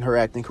career, and her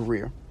acting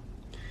career.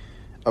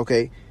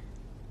 Okay?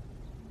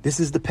 This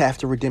is the path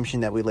to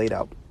redemption that we laid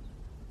out.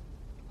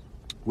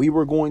 We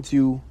were going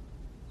to,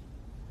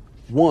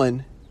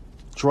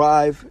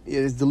 drive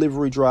as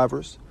delivery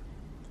drivers,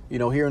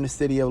 here in the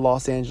city of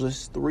Los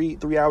Angeles, 3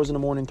 hours in the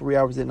morning, 3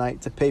 hours at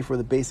night, to pay for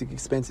the basic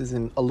expenses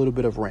and a little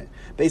bit of rent.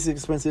 Basic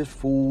expenses,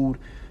 food,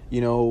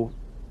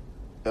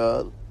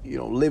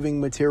 living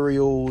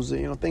materials,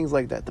 things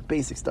like that, the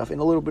basic stuff,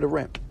 and a little bit of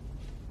rent.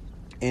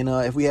 And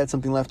if we had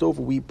something left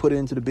over, we put it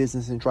into the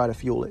business and try to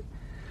fuel it.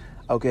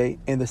 Okay.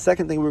 And the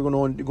second thing we're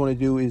going to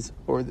do is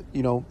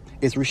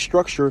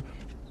restructure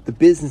the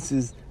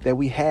businesses that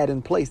we had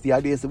in place, the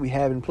ideas that we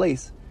have in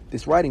place,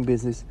 this writing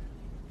business,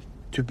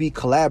 to be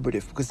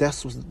collaborative, because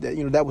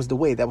that was the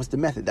way, that was the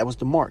method, that was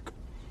the mark.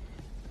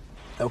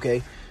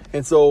 Okay.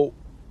 And so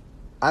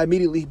I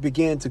immediately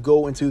began to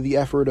go into the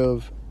effort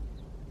of,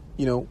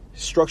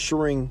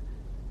 structuring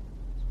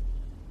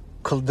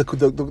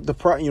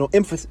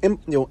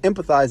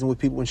empathizing with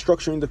people and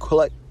structuring the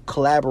correct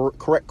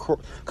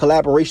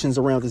collaborations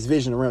around this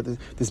vision, around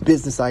this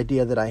business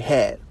idea that I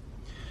had.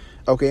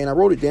 Okay. And I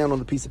wrote it down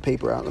on a piece of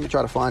paper. Let me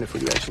try to find it for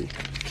you, actually,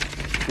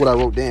 what I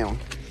wrote down.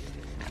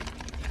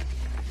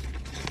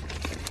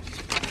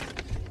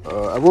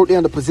 I wrote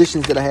down the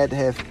positions that I had to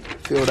have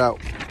filled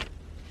out.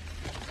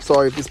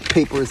 Sorry if this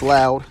paper is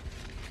loud.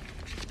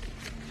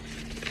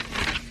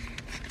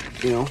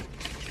 Come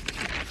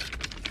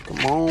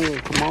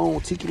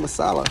on, Tiki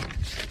Masala.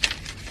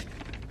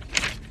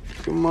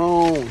 Come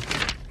on.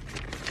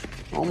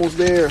 Almost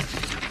there.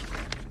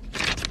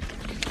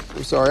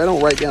 I'm sorry, I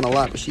don't write down a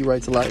lot, but she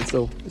writes a lot, and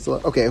so it's a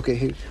lot. Okay,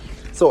 here.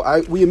 So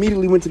we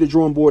immediately went to the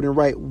drawing board and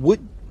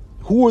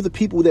who are the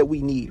people that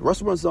we need?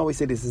 Russell Brunson always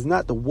said this is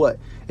not the what.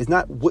 It's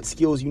not what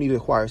skills you need to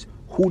acquire. It's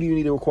who do you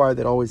need to acquire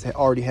that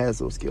already has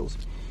those skills.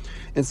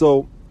 And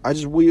so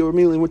we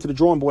immediately went to the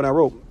drawing board and I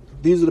wrote,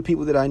 these are the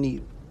people that I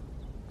need.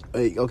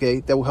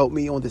 Okay, that will help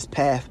me on this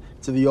path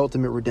to the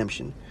ultimate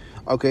redemption.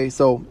 Okay,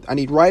 so I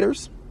need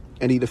writers.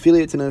 I need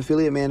affiliates and an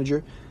affiliate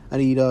manager. I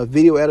need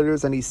video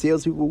editors. I need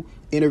salespeople,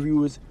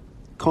 interviewers,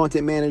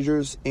 content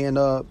managers, and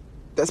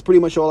that's pretty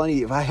much all I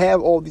need. If I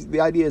have all the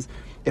ideas,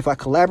 if I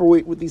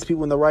collaborate with these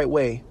people in the right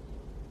way,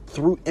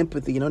 through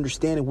empathy and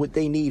understanding what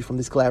they need from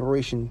this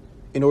collaboration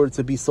in order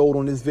to be sold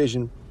on this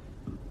vision,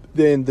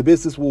 then the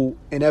business will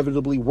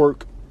inevitably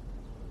work,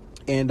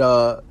 and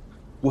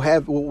we'll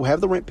have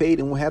the rent paid,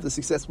 and we'll have the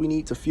success we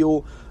need to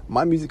fuel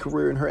my music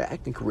career and her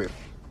acting career.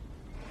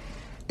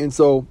 And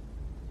so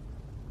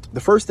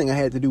the first thing I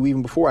had to do,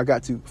 even before I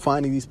got to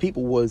finding these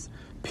people, was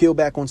peel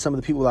back on some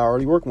of the people I was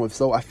already working with.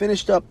 So I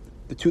finished up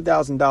the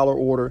 $2,000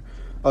 order,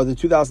 the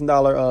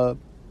 $2,000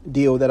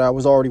 deal that I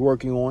was already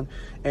working on,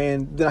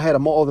 and then I had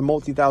other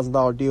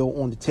multi-$1,000 deal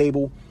on the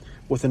table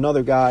with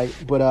another guy.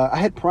 But I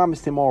had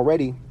promised him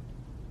already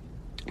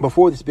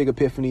before this big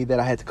epiphany that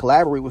I had to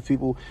collaborate with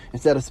people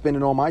instead of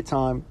spending all my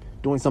time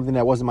doing something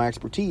that wasn't my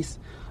expertise.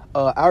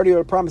 I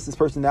already promised this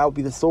person that I would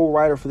be the sole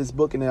writer for this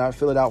book, and then I'd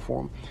fill it out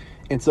for him.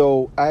 And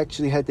so I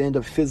actually had to end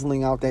up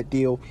fizzling out that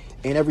deal,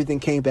 and everything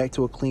came back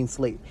to a clean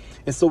slate.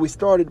 And so we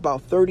started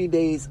about 30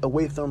 days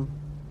away from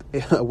I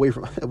got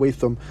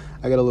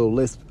a little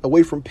list,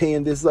 away from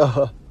paying this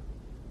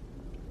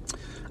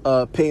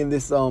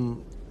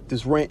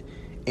this rent,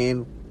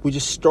 and we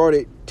just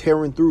started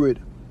tearing through it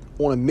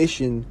on a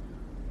mission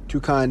to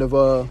kind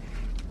of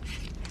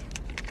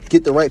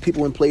get the right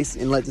people in place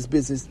and let this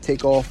business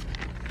take off,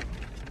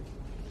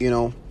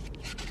 and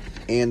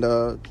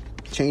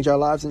change our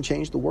lives and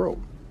change the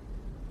world.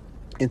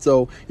 And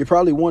so you're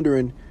probably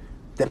wondering,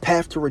 that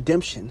path to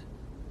redemption,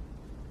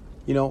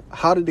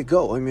 how did it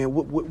go? I mean,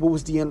 what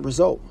was the end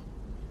result?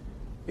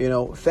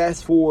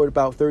 Fast forward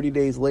about 30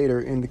 days later,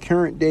 and the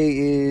current day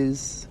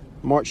is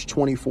March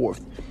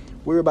 24th.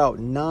 We're about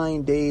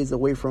 9 days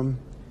away from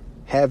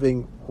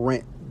having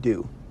rent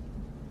due.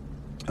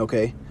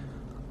 Okay.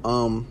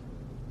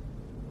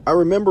 I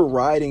remember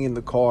riding in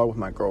the car with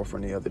my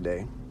girlfriend the other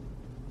day,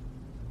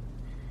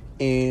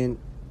 and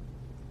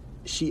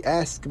she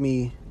asked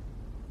me,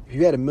 if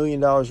you had $1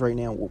 million right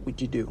now, what would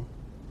you do?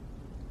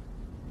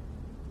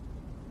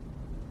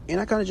 And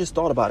I kind of just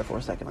thought about it for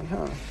a second, like,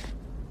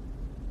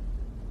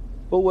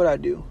 what would I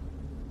do?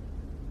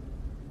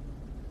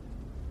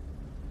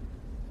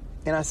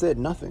 And I said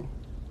nothing.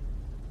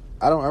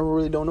 I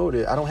really don't know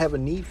that. I don't have a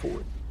need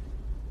for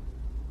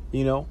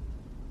it.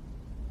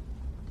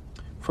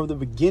 From the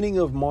beginning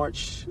of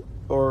March,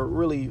 or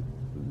really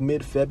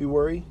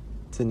mid-February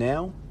to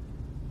now,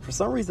 for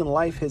some reason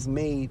life has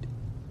made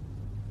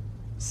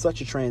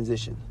such a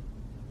transition.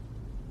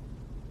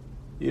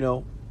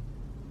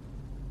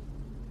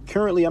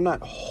 Currently I'm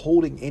not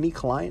holding any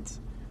clients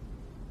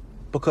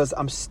because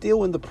I'm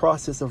still in the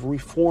process of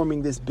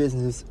reforming this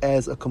business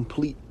as a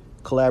complete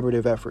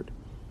collaborative effort.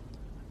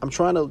 I'm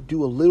trying to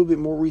do a little bit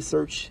more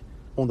research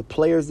on the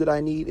players that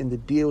I need and the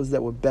deals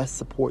that would best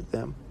support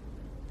them.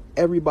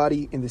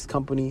 Everybody in this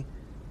company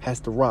has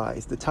to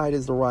rise. The tide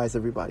is to rise,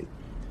 everybody.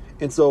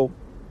 And so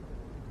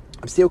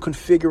I'm still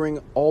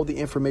configuring all the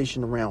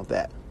information around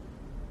that.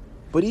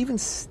 But even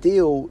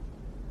still,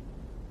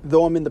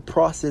 though I'm in the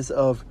process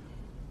of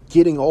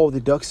getting all the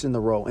ducks in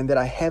the row and that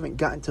I haven't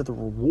gotten to the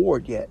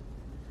reward yet,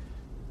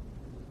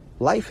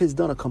 life has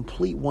done a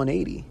complete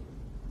 180.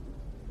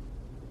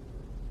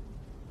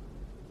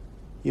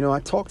 I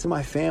talked to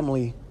my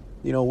family,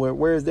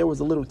 whereas there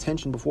was a little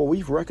tension before,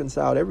 we've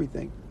reconciled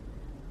everything.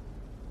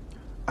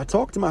 I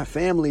talk to my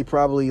family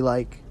probably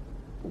like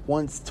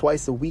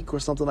twice a week or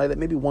something like that,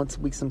 maybe once a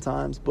week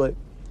sometimes, but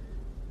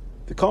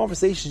the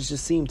conversations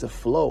just seem to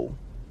flow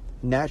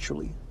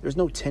naturally. There's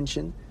no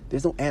tension.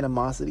 There's no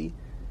animosity.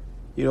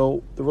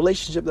 The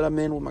relationship that I'm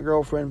in with my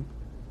girlfriend,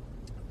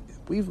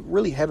 we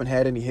really haven't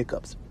had any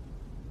hiccups,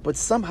 but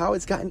somehow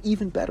it's gotten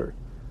even better.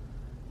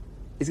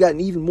 It's gotten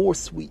even more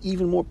sweet,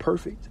 even more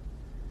perfect.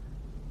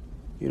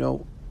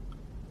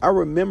 I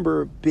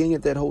remember being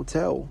at that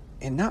hotel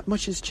and not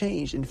much has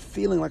changed and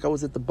feeling like I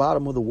was at the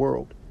bottom of the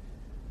world.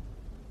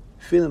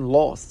 Feeling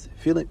lost,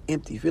 feeling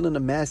empty, feeling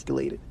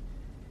emasculated.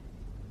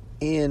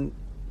 And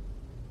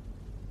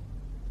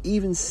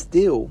even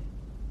still,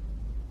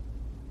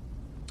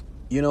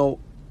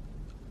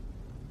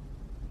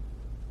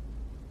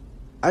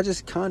 I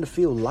just kind of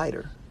feel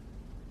lighter.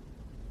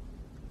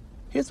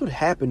 Here's what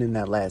happened in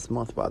that last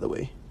month, by the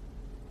way.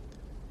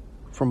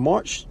 From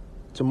March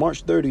to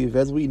March 30th,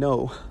 as we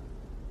know,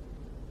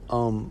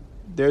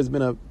 there's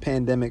been a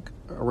pandemic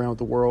around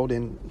the world,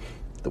 and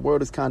the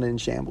world is kind of in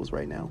shambles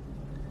right now.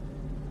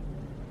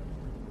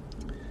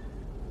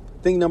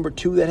 Thing number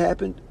 2 that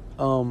happened,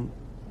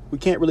 we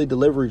can't really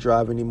delivery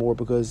drive anymore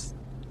because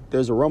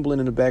there's a rumbling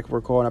in the back of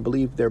her car, and I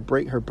believe her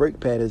brake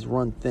pad is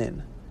run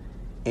thin.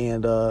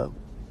 And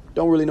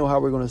don't really know how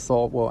we're going to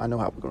solve, well, I know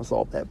how we're going to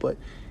solve that, but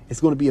it's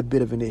going to be a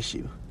bit of an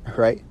issue,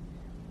 right?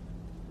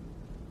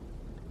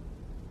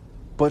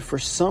 But for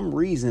some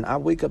reason, I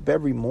wake up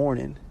every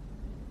morning,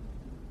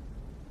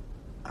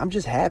 I'm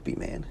just happy,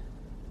 man.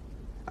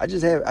 I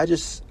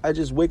just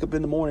wake up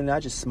in the morning and I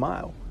just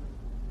smile.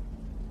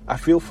 I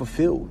feel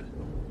fulfilled.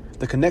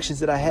 The connections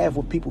that I have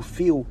with people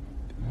feel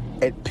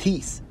at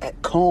peace,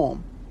 at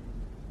calm.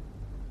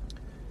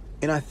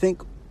 And I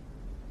think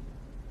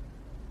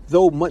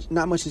though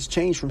not much has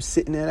changed from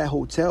sitting in that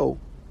hotel,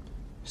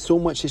 so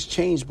much has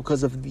changed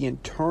because of the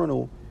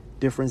internal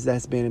difference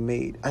that's been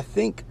made. I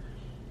think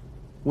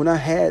when I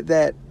had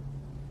that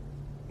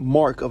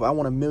mark of I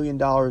want $1 million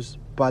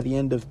by the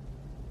end of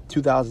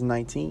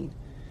 2019,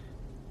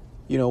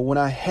 when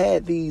I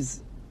had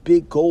these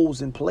big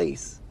goals in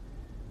place,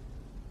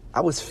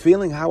 I was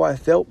feeling how I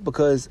felt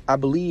because I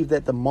believe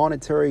that the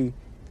monetary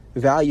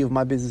value of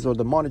my business, or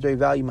the monetary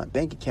value of my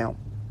bank account,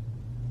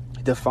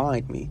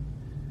 defined me.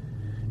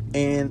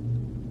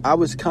 And I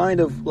was kind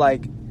of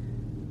like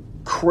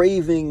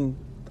craving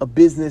a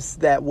business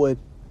that would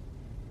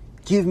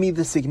give me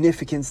the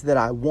significance that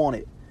I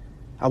wanted.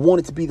 I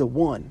wanted to be the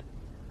one.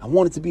 I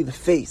wanted to be the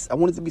face. I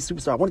wanted to be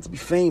superstar. I wanted to be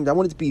famed. I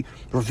wanted to be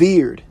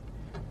revered.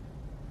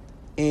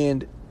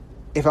 And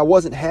if I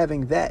wasn't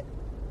having that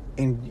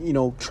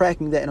and,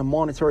 tracking that in a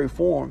monetary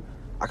form,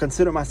 I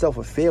considered myself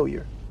a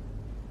failure.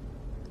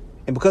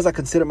 And because I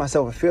considered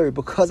myself a failure,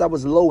 because I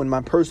was low in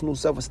my personal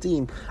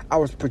self-esteem, I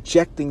was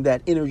projecting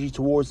that energy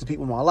towards the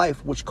people in my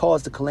life, which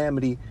caused the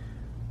calamity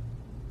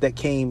that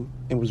came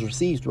and was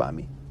received by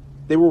me.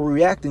 They were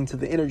reacting to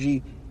the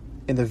energy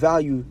and the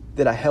value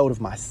that I held of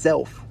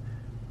myself.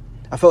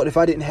 I felt if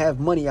I didn't have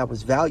money, I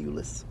was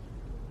valueless.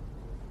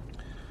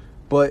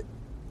 But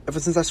ever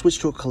since I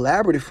switched to a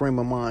collaborative frame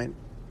of mind,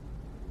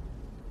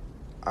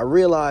 I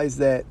realized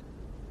that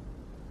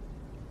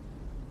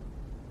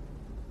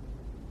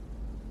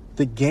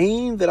the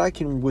gain that I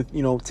can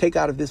take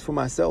out of this for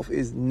myself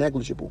is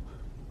negligible.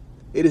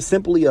 It is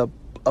simply a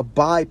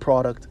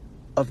byproduct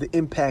of the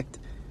impact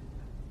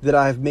that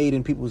I have made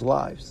in people's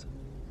lives.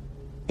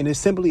 And it's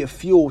simply a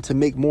fuel to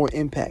make more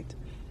impact.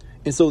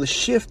 And so the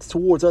shift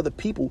towards other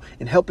people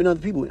and helping other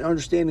people and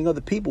understanding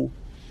other people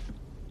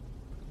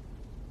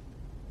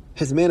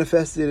has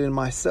manifested in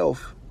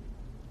myself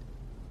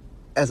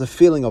as a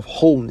feeling of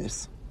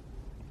wholeness.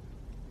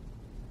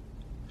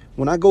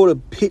 When I go to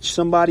pitch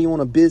somebody on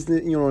a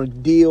business, on a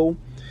deal,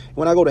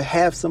 when I go to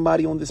have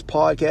somebody on this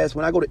podcast,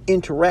 when I go to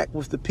interact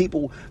with the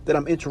people that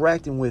I'm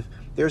interacting with,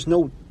 there's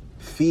no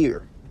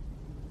fear.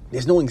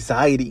 There's no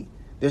anxiety.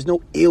 There's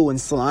no ill and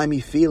slimy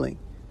feeling.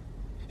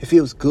 It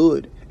feels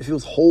good. It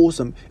feels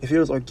wholesome. It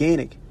feels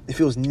organic. It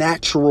feels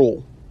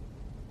natural.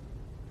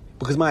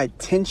 Because my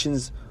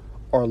intentions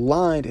are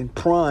aligned and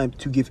primed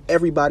to give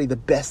everybody the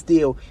best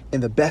deal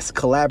and the best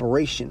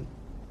collaboration.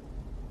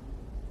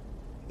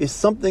 It's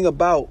something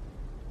about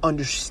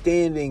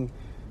understanding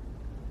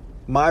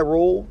my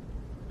role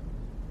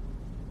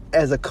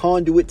as a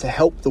conduit to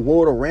help the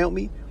world around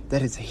me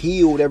that has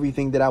healed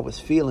everything that I was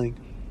feeling,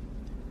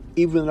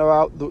 even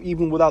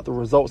without the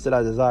results that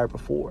I desired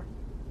before.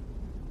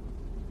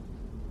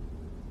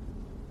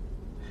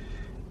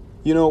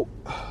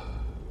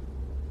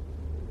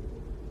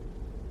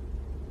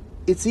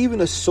 It's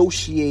even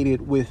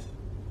associated with,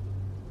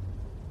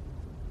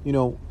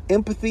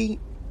 empathy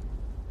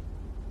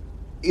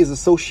is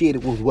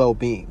associated with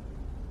well-being.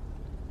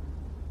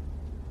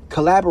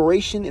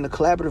 Collaboration and a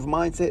collaborative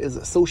mindset is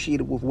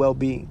associated with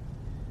well-being.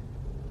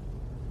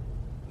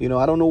 I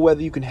don't know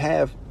whether you can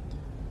have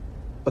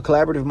a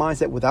collaborative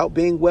mindset without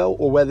being well,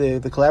 or whether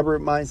the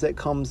collaborative mindset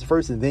comes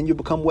first and then you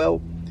become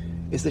well.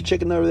 It's the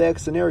chicken or the egg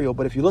scenario.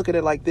 But if you look at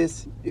it like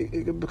this,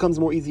 it becomes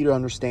more easy to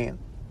understand.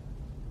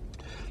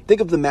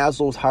 Think of the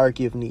Maslow's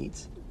hierarchy of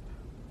needs.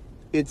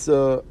 It's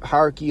a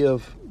hierarchy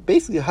of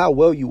basically how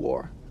well you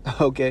are,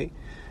 okay?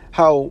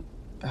 How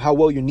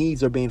well your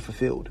needs are being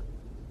fulfilled.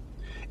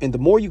 And the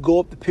more you go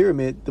up the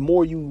pyramid, the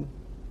more you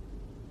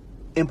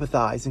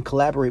empathize and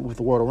collaborate with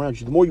the world around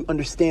you, the more you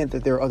understand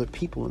that there are other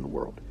people in the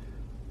world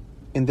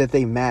and that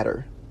they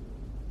matter.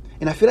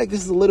 And I feel like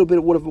this is a little bit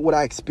of what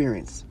I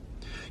experienced.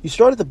 You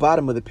start at the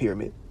bottom of the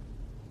pyramid,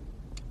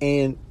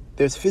 and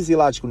there's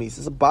physiological needs.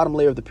 It's the bottom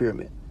layer of the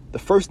pyramid. The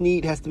first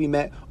need has to be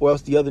met, or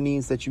else the other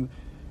needs that you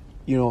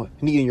need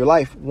in your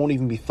life won't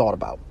even be thought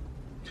about.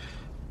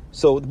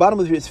 So the bottom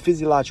of the pyramid is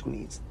physiological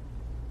needs.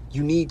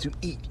 You need to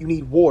eat. You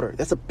need water.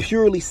 That's a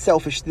purely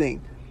selfish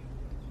thing.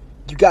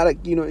 You gotta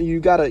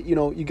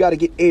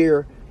get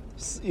air.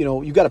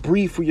 You gotta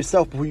breathe for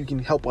yourself before you can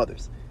help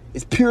others.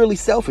 It's purely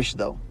selfish,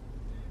 though.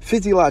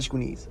 Physiological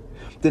needs.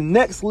 The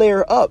next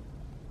layer up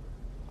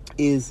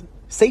is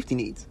safety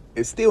needs.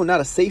 It's still not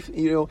a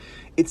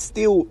it's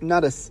still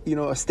not a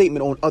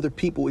statement on other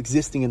people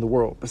existing in the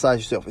world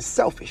besides yourself. It's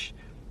selfish.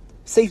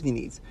 Safety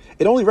needs.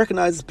 It only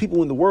recognizes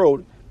people in the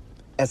world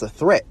as a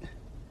threat.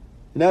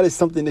 And that is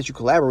something that you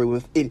collaborate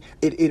with.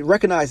 It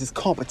recognizes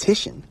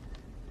competition.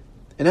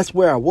 And that's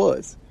where I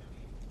was.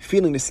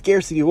 Feeling the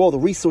scarcity of all the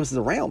resources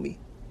around me.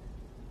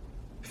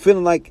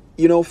 Feeling like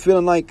I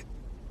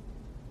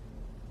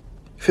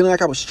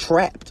was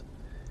trapped.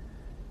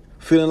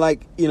 Feeling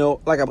like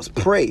I was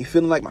prey.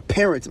 Feeling like my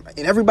parents and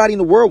everybody in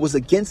the world was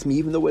against me,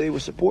 even though they were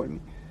supporting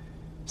me.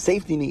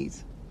 Safety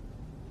needs.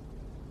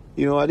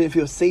 I didn't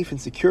feel safe and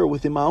secure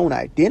within my own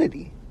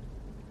identity.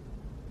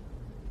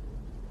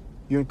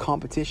 You're in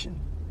competition.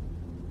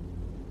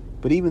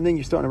 But even then,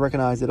 you're starting to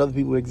recognize that other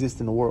people exist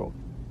in the world.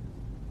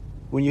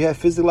 When you have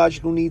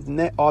physiological needs, and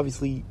that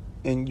obviously,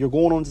 and you're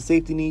going on to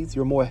safety needs,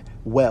 you're more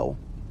well.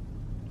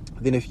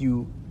 than if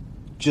you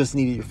just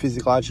needed your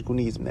physiological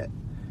needs met.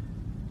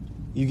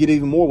 You get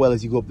even more well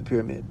as you go up the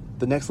pyramid.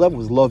 The next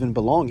level is love and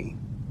belonging.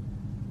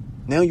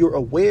 Now you're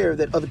aware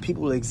that other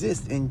people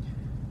exist, and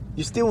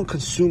you're still in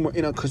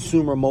a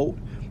consumer mode.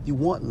 You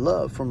want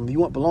love from them. You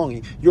want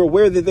belonging. You're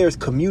aware that there's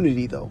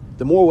community, though.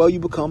 The more well you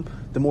become,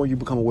 the more you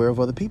become aware of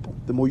other people.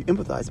 The more you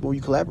empathize, the more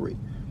you collaborate.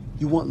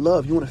 You want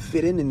love. You want to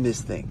fit in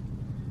this thing.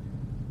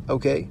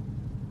 Okay?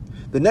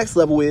 The next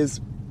level is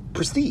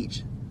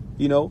prestige.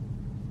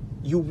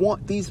 You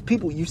want these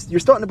people. You're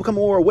starting to become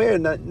more aware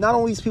that not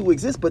only these people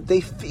exist, but they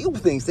feel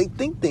things. They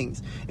think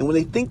things. And when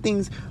they think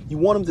things, you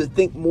want them to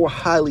think more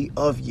highly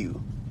of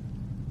you.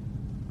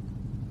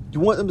 You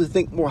want them to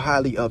think more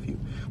highly of you,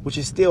 which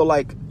is still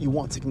like you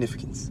want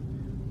significance.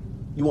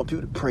 You want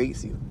people to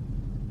praise you.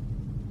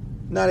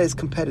 Not as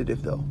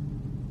competitive, though.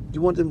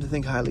 You want them to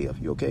think highly of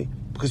you, okay?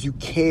 Because you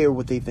care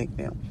what they think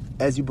now.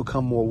 As you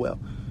become more well,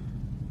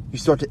 you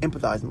start to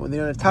empathize more. And then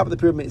on the top of the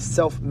pyramid is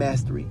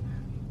self-mastery.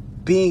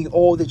 Being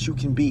all that you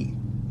can be.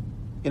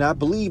 And I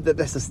believe that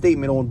that's a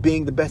statement on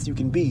being the best you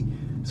can be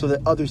so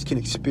that others can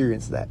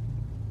experience that.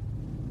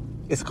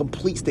 It's a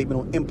complete statement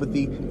on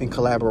empathy and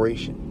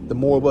collaboration. The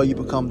more well you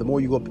become, the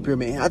more you go up the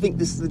pyramid. And I think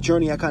this is the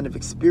journey I kind of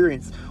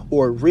experienced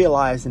or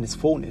realized in its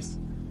fullness.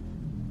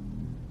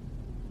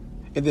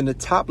 And then the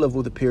top level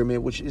of the pyramid,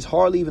 which is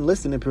hardly even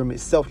listed in the pyramid,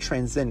 is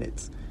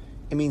self-transcendence.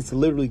 It means to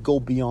literally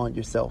go beyond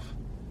yourself.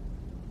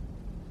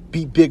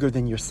 Be bigger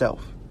than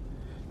yourself.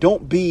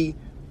 Don't be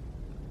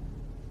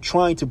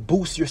trying to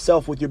boost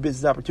yourself with your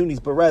business opportunities,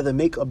 but rather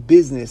make a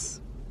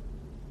business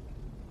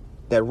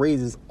that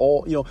raises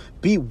all,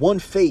 be one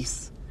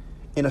face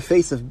in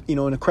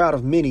a crowd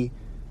of many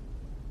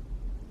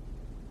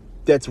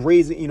that's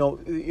raising,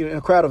 in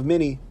a crowd of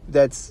many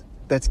that's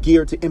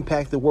geared to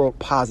impact the world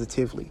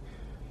positively.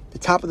 The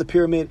top of the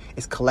pyramid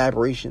is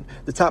collaboration.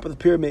 The top of the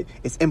pyramid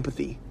is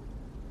empathy.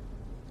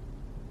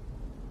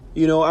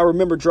 I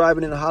remember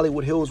driving in the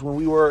Hollywood Hills when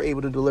we were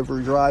able to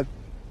deliver drive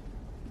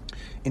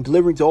and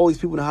delivering to all these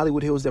people in the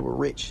Hollywood Hills that were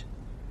rich.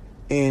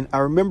 And I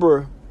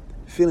remember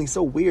feeling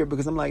so weird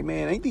because I'm like,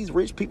 man, ain't these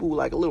rich people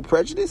like a little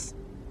prejudiced?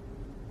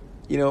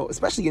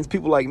 Especially against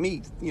people like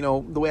me,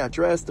 the way I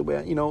dress, the way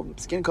I,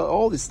 skin color,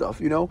 all this stuff,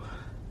 And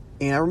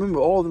I remember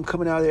all of them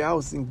coming out of their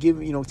house and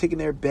taking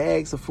their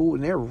bags of food,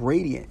 and they're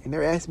radiant and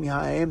they're asking me how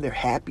I am. They're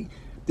happy.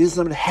 These are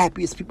some of the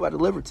happiest people I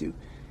delivered to.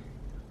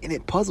 And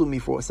it puzzled me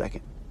for a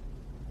second.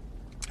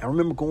 I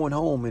remember going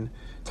home and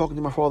talking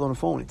to my father on the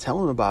phone and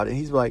telling him about it.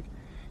 And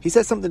he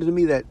said something to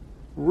me that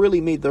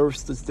really made the earth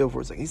stood still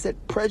for a second. He said,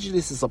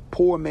 prejudice is a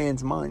poor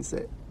man's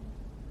mindset.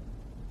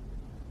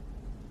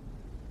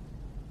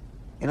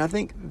 And I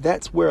think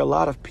that's where a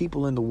lot of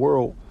people in the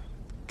world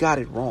got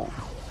it wrong.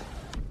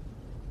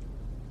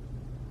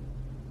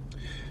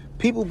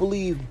 People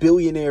believe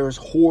billionaires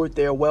hoard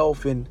their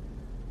wealth and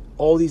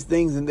all these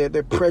things, and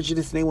they're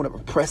prejudiced and they want to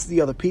oppress the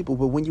other people.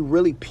 But when you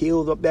really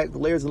peel back the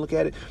layers and look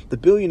at it, the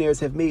billionaires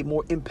have made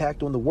more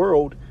impact on the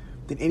world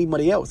than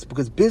anybody else,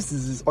 because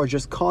businesses are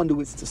just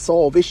conduits to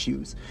solve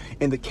issues,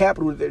 and the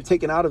capital that they're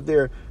taking out of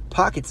their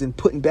pockets and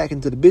putting back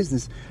into the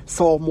business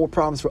solve more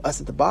problems for us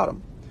at the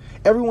bottom.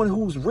 Everyone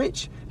who's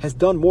rich has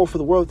done more for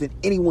the world than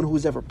anyone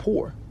who's ever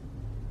poor.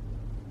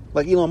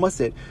 Like Elon Musk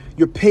said,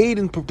 you're paid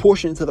in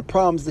proportion to the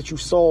problems that you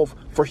solve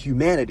for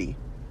humanity.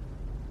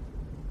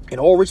 And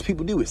all rich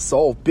people do is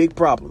solve big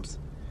problems.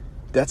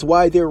 That's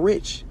why they're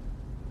rich.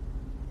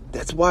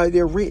 That's why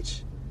they're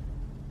rich.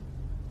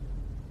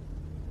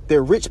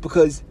 They're rich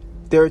because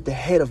they're at the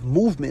head of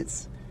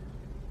movements,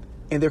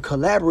 and they're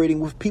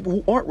collaborating with people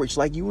who aren't rich,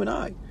 like you and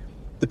I.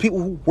 The people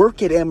who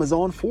work at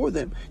Amazon for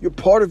them. You're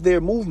part of their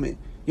movement.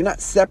 You're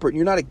not separate.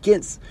 You're not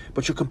against.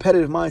 But your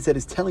competitive mindset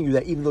is telling you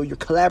that, even though you're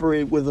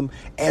collaborating with them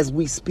as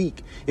we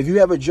speak. If you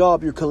have a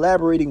job, you're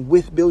collaborating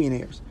with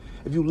billionaires.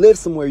 If you live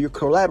somewhere, you're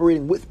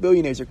collaborating with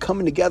billionaires. You're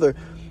coming together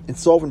and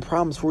solving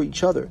problems for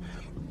each other.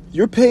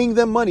 You're paying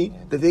them money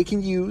that they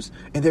can use,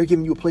 and they're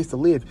giving you a place to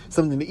live,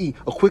 something to eat,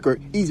 a quicker,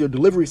 easier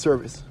delivery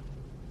service.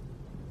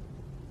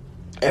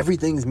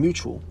 Everything's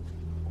mutual.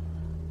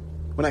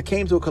 When I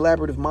came to a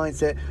collaborative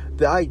mindset,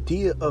 the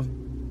idea of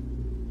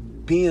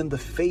being the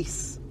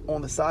face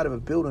on the side of a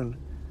building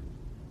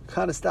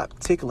kind of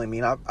stopped tickling me.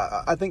 And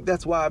I think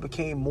that's why I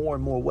became more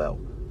and more well.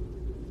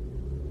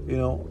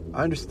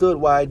 I understood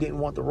why I didn't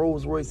want the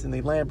Rolls Royce and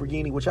the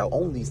Lamborghini, which I'll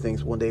own these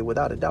things one day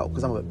without a doubt,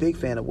 because I'm a big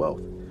fan of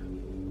wealth.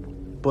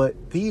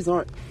 But these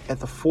aren't at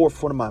the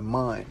forefront of my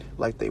mind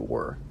like they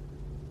were.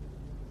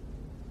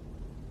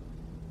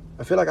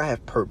 I feel like I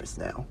have purpose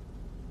now.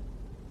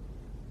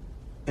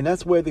 And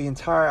that's where the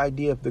entire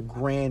idea of the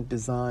grand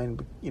design,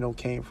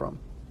 came from.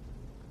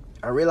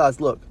 I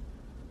realized, look,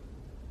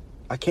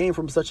 I came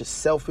from such a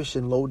selfish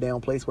and low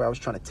down place where I was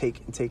trying to take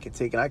and take and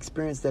take. And I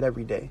experienced that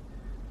every day.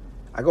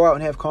 I go out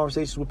and have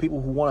conversations with people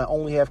who want to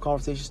only have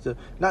conversations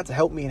not to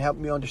help me and help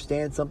me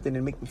understand something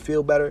and make me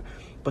feel better,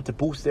 but to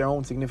boost their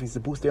own significance, to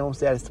boost their own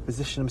status, to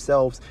position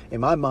themselves, in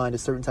my mind, a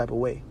certain type of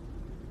way.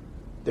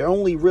 They're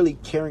only really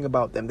caring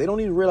about them. They don't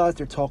even realize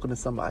they're talking to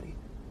somebody.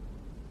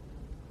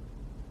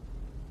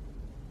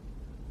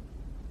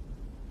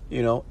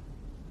 you know.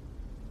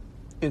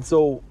 And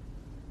so,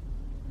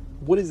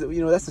 what is it?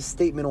 You know, that's a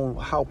statement on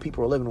how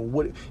people are living. On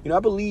what, you know, I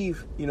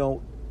believe, you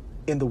know,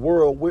 in the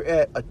world, we're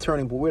at a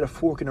turning point. We're at a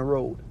fork in the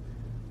road.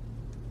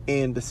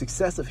 And the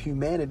success of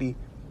humanity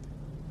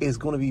is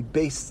going to be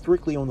based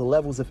strictly on the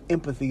levels of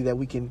empathy that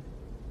we can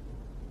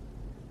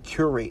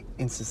curate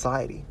in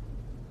society.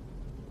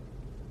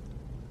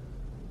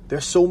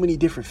 There's so many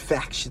different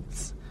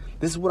factions.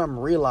 This is what I'm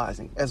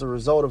realizing as a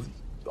result of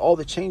all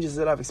the changes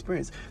that I've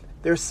experienced.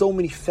 There's so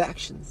many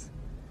factions.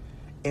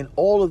 And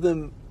all of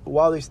them,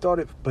 while they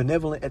started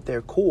benevolent at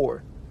their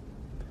core,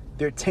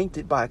 they're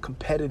tainted by a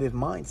competitive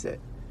mindset.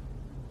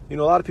 You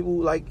know, a lot of people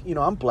like, you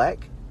know, I'm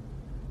black.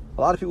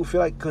 A lot of people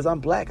feel like because I'm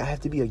black, I have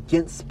to be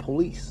against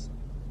police.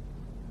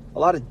 A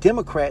lot of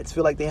Democrats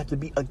feel like they have to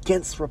be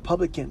against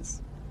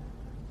Republicans.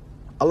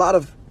 A lot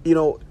of, you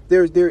know,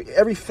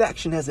 every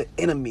faction has an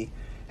enemy,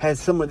 has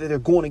someone that they're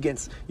going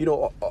against, you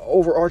know,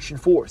 overarching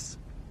force.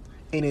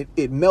 And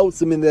it melts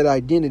them in that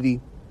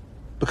identity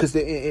because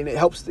and it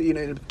helps, you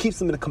know, it keeps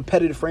them in a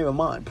competitive frame of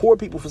mind. Poor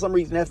people, for some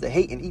reason, have to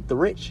hate and eat the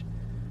rich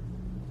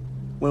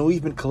when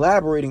we've been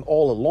collaborating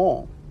all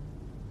along.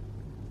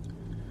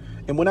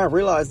 And when I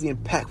realized the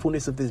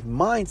impactfulness of this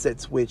mindset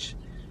switch,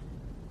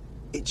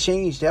 it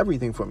changed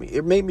everything for me.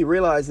 It made me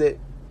realize that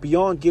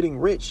beyond getting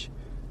rich,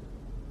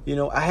 you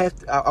know,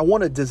 I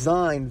want to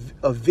design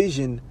a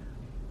vision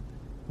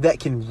that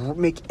can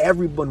make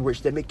everyone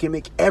rich, that can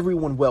make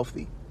everyone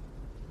wealthy.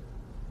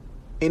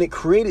 And it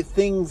created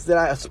things that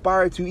I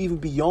aspire to even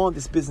beyond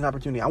this business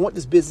opportunity. I want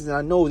this business, and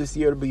I know this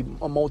year to be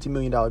a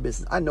multi-million-dollar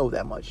business. I know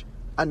that much.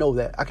 I know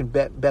that. I can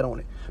bet on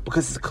it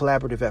because it's a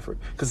collaborative effort,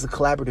 because it's a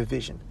collaborative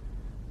vision.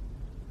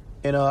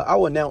 And I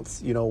will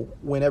announce, you know,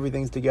 when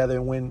everything's together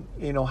and when,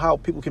 you know, how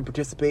people can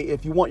participate.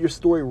 If you want your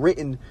story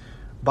written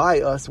by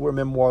us, we're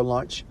Memoir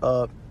Launch.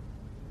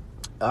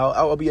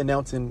 I'll be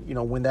announcing, you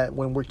know,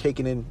 when we're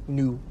taking in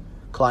new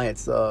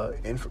clients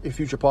in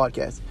future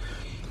podcasts.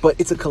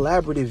 But it's a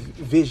collaborative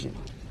vision.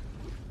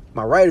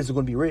 My writers are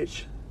going to be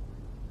rich.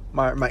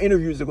 My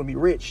interviews are going to be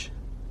rich,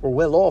 or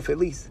well off at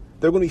least.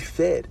 They're going to be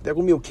fed. They're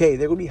going to be okay.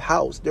 They're going to be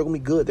housed. They're going to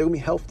be good. They're going to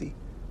be healthy.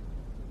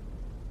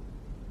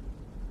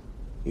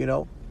 You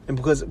know, and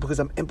because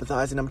I'm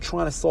empathizing, I'm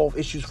trying to solve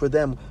issues for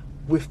them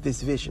with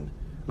this vision.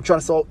 I'm trying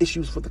to solve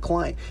issues for the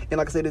client. And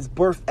like I said, it's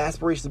birthed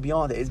aspirations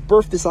beyond that. It's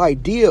birthed this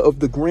idea of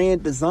the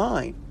grand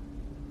design.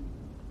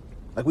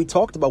 Like we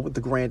talked about what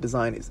the grand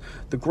design is.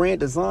 The grand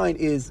design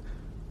is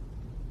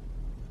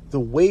the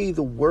way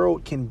the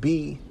world can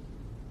be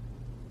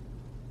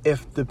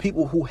if the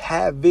people who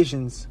have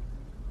visions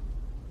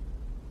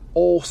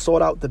all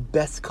sought out the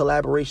best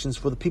collaborations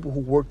for the people who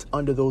worked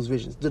under those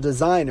visions. The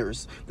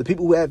designers, the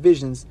people who have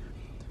visions,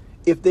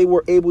 if they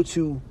were able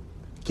to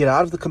get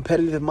out of the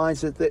competitive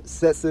mindset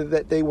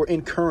that they were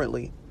in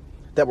currently,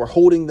 that were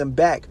holding them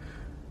back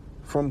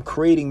from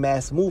creating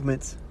mass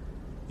movements,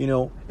 you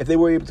know, if they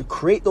were able to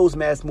create those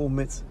mass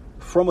movements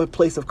from a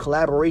place of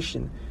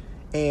collaboration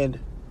and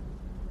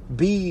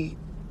be,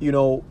 you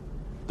know,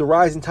 the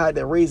rising tide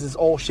that raises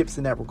all ships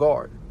in that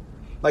regard.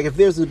 Like if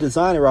there's a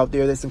designer out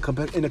there that's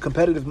in a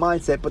competitive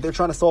mindset, but they're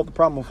trying to solve the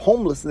problem of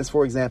homelessness,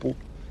 for example,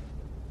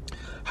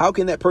 how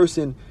can that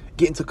person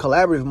get into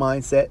collaborative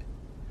mindset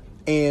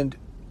and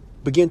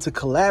begin to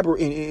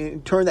collaborate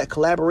and turn that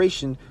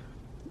collaboration,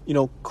 you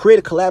know, create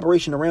a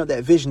collaboration around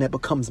that vision that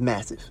becomes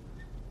massive?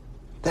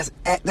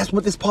 That's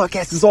what this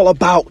podcast is all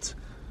about.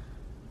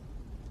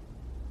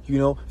 You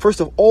know, first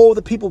of all,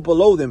 the people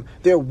below them,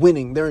 they're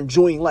winning, they're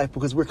enjoying life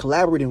because we're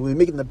collaborating, we're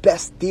making the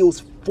best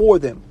deals for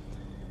them.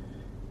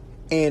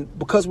 And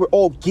because we're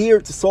all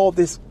geared to solve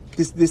this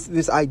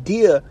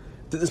idea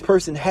that this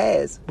person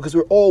has, because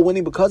we're all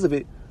winning because of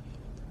it,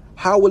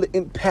 how will it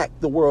impact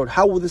the world?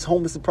 How will this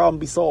homelessness problem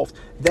be solved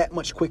that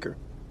much quicker?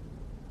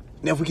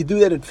 Now, if we can do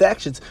that in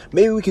factions,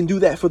 maybe we can do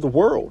that for the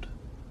world.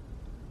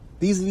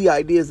 These are the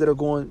ideas that are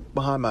going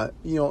behind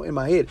in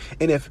my head.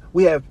 And if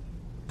we have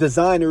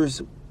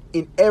designers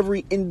in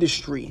every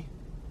industry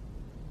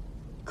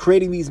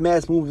creating these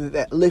mass movements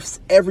that lifts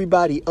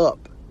everybody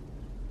up,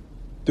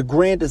 the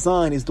grand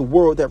design is the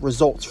world that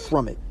results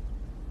from it.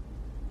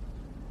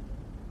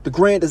 The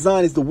grand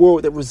design is the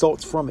world that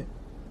results from it.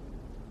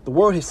 The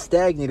world has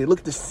stagnated. Look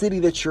at the city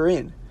that you're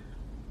in.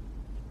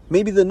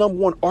 Maybe the number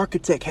one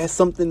architect has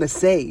something to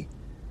say,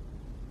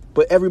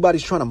 but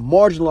everybody's trying to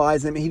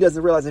marginalize him, and he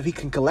doesn't realize if he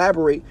can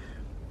collaborate,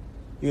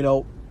 you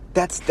know,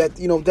 that's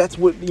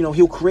what, you know,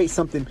 he'll create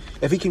something.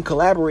 If he can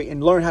collaborate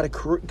and learn how to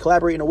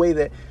collaborate in a way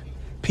that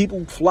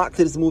people flock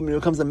to this movement, it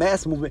becomes a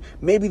mass movement,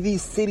 maybe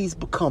these cities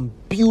become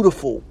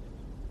beautiful.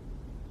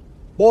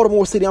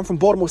 Baltimore City, I'm from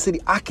Baltimore City.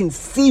 I can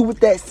see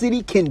what that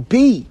city can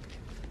be.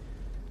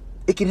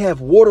 It can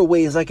have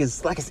waterways like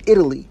it's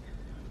Italy.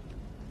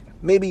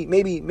 Maybe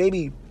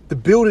the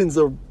buildings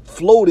are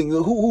floating.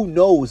 Who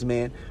knows,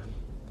 man?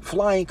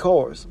 Flying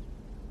cars.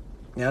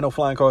 Yeah, I know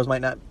flying cars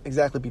might not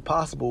exactly be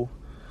possible,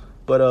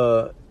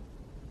 but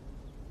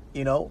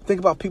You know, think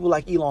about people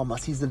like Elon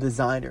Musk. He's the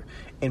designer,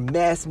 and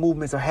mass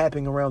movements are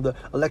happening around the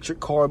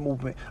electric car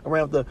movement,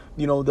 around the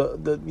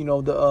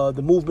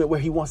the movement where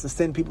he wants to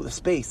send people to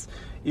space.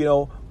 You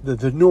know, the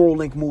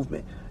Neuralink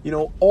movement. You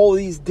know, all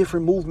these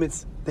different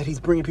movements that he's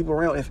bringing people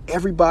around. If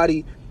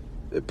everybody,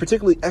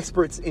 particularly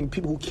experts and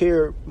people who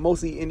care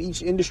mostly in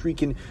each industry,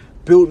 can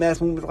build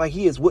mass movements like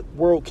he is, what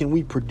world can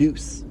we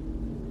produce?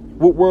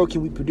 What world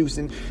can we produce?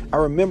 And I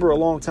remember a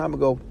long time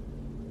ago,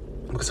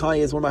 because Kanye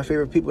is one of my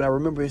favorite people, and I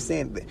remember him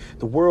saying that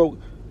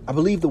I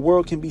believe the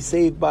world can be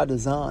saved by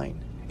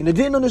design. And I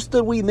didn't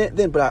understand what he meant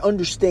then, but I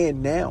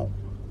understand now.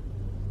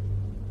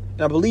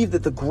 And I believe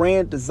that the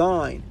grand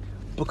design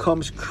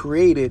becomes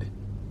created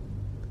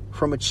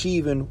from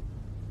achieving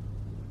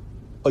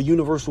a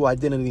universal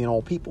identity in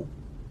all people.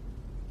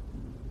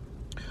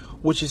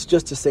 Which is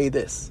just to say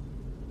this.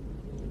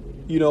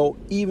 You know,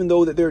 even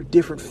though that there are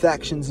different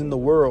factions in the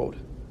world,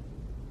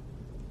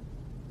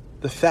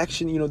 the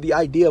faction, you know, the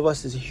idea of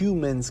us as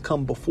humans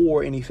come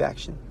before any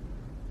faction.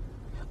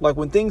 Like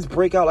when things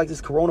break out like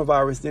this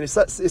coronavirus, then it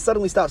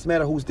suddenly stops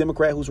matter who's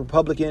Democrat, who's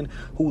Republican,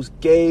 who's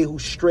gay,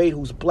 who's straight,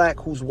 who's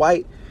black, who's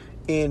white.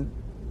 And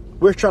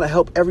we're trying to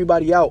help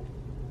everybody out.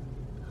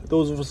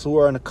 Those of us who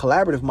are in a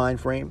collaborative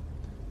mind frame,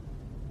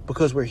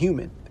 because we're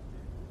human.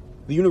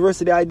 The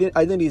university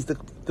identity is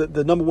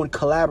the number one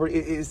collaborative,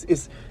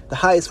 is the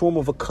highest form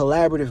of a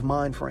collaborative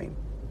mind frame.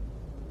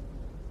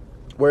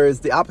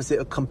 Whereas the opposite,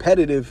 a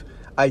competitive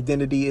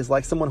identity, is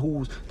like someone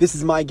who's, this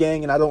is my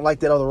gang and I don't like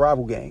that other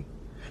rival gang.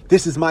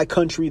 This is my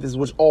country. This is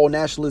what all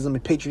nationalism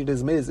and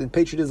patriotism is. And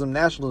patriotism and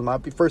nationalism, I'll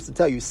be first to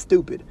tell you, is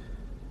stupid.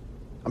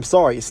 I'm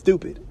sorry, it's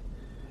stupid.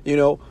 You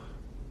know,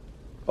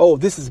 oh,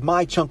 this is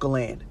my chunk of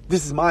land.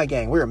 This is my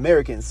gang. We're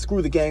Americans.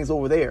 Screw the gangs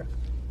over there.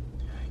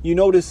 You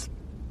notice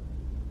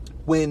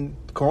when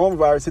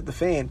coronavirus hit the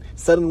fan,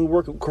 suddenly we're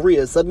working with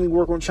Korea, suddenly we're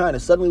working with China,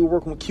 suddenly we're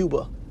working with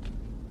Cuba.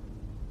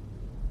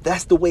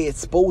 That's the way it's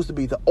supposed to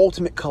be. The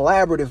ultimate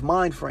collaborative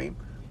mind frame.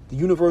 The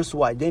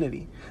universal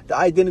identity. The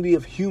identity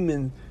of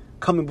human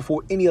coming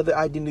before any other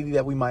identity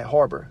that we might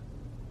harbor.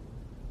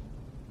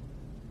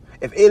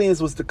 If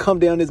aliens was to come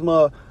down this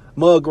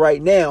mug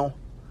right now,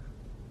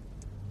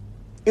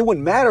 it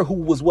wouldn't matter who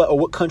was what or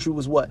what country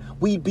was what.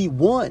 We'd be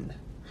one.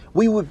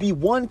 We would be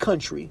one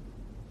country.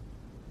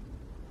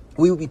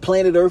 We would be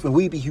planet Earth, and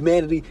we'd be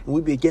humanity, and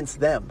we'd be against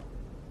them.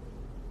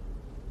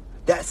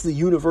 That's the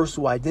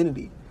universal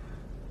identity.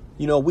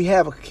 You know, we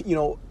have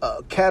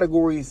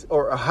categories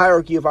or a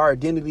hierarchy of our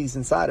identities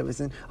inside of us,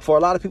 and for a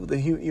lot of people,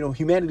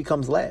 humanity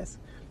comes last.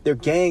 Their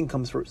gang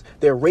comes first.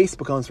 Their race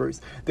becomes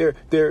first.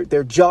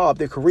 Their job,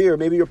 their career.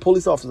 Maybe you're a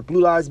police officer. Blue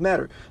Lives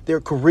Matter.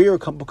 Their career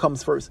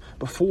becomes first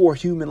before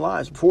human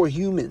lives, before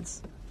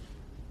humans.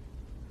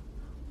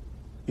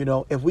 You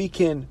know, if we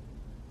can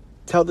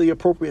tell the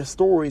appropriate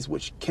stories,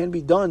 which can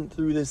be done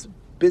through this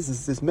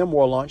business, this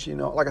memoir launch. You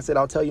know, like I said,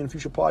 I'll tell you in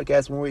future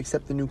podcasts when we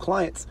accept the new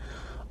clients.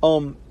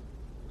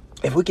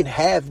 If we can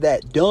have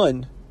that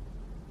done,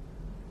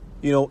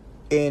 you know,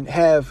 and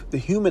have the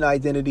human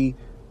identity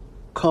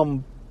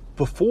come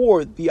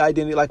before the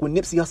identity, like when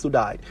Nipsey Hussle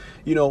died,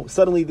 you know,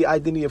 suddenly the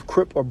identity of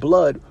Crip or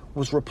Blood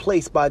was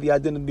replaced by the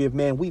identity of,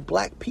 man, we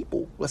black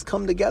people, let's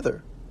come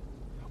together.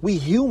 We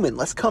human,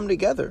 let's come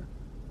together.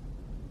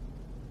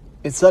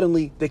 And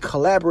suddenly they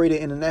collaborated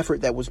in an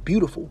effort that was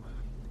beautiful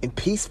and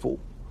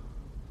peaceful.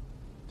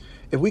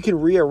 If we can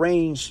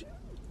rearrange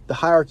the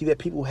hierarchy that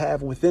people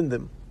have within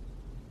them,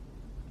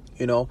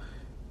 you know,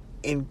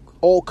 and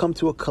all come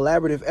to a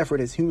collaborative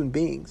effort as human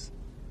beings,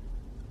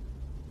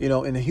 you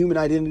know, and the human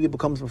identity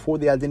becomes before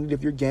the identity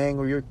of your gang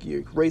or your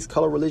race,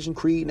 color, religion,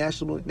 creed,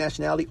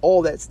 nationality,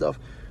 all that stuff,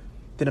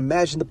 then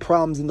imagine the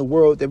problems in the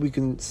world that we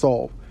can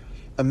solve.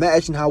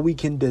 Imagine how we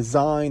can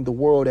design the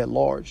world at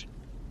large.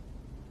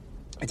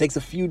 It takes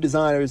a few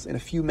designers and a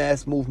few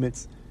mass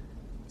movements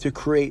to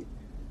create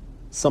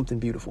something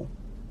beautiful.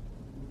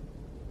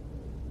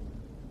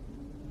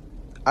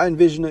 I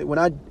envision it when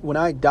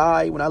I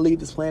die, when I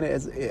leave this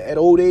planet at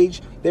old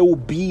age, there will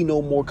be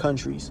no more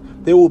countries.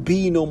 There will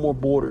be no more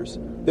borders.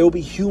 There will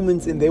be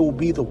humans and there will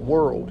be the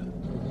world.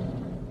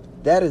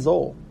 That is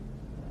all.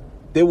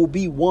 There will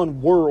be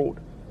one world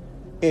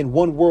and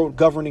one world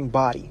governing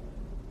body.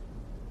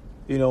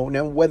 You know,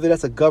 now whether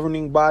that's a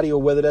governing body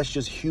or whether that's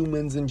just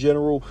humans in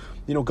general,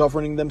 you know,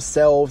 governing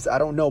themselves, I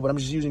don't know, but I'm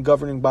just using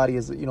governing body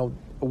as, you know,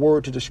 a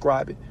word to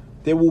describe it.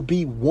 There will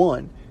be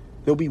one.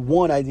 There'll be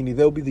one identity.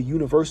 There'll be the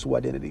universal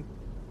identity.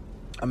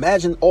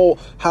 Imagine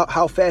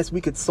how fast we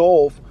could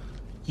solve,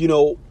 you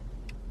know,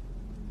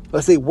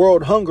 let's say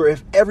world hunger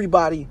if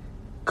everybody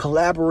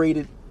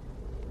collaborated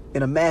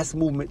in a mass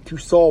movement to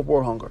solve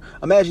world hunger.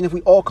 Imagine if we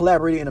all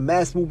collaborated in a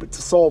mass movement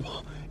to solve,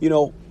 you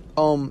know,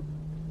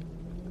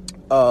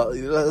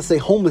 let's say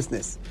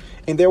homelessness.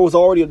 And there was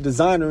already a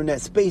designer in that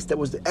space that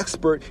was the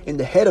expert and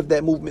the head of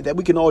that movement that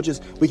we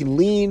can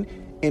lean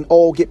and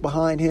all get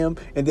behind him,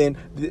 and then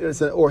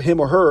or him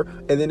or her,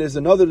 and then there's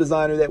another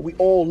designer that we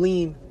all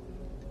lean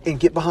and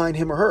get behind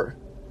him or her.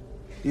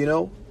 You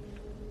know,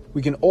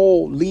 we can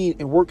all lean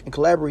and work and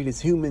collaborate as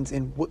humans.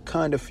 And what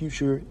kind of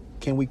future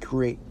can we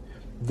create?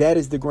 That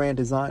is the grand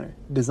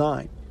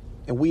design.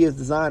 And we as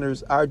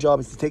designers, our job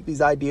is to take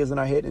these ideas in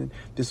our head, and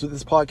this is what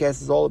this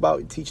podcast is all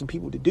about, teaching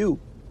people to do.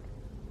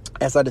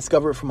 As I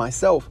discover it for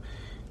myself,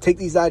 take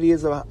these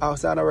ideas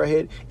outside of our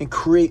head and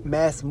create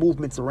mass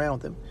movements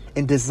around them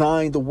and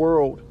design the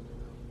world,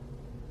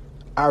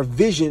 our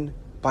vision,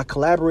 by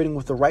collaborating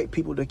with the right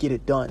people to get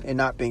it done, and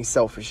not being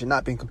selfish and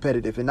not being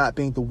competitive and not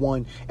being the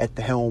one at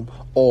the helm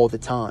all the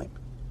time.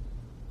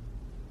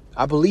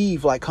 I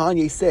believe, like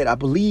Kanye said, I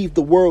believe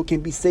the world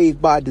can be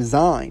saved by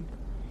design.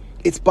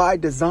 It's by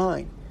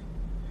design.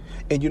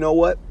 And you know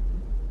what?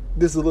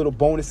 This is a little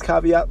bonus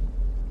caveat,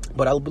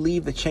 but I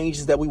believe the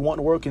changes that we want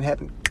in the world can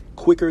happen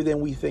quicker than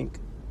we think.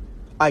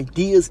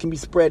 Ideas can be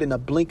spread in a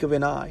blink of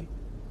an eye.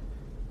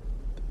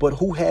 But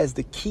who has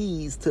the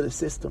keys to the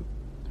system?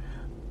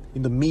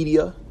 In the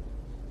media,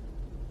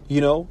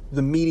 the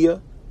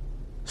media,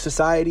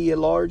 society at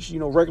large,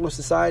 regular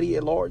society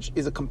at large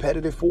is a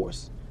competitive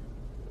force.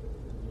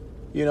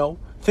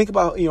 Think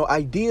about,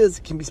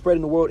 ideas can be spread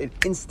in the world in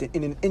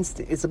an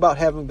instant. It's about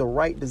having the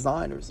right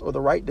designers or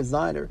the right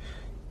designer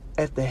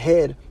at the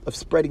head of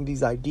spreading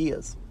these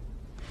ideas.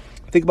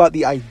 Think about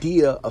the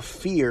idea of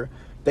fear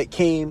that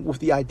came with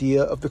the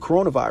idea of the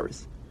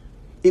coronavirus.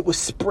 It was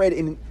spread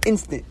in an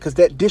instant because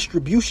that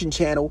distribution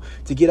channel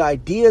to get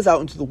ideas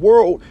out into the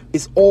world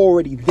is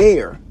already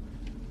there.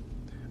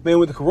 Man,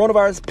 when the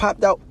coronavirus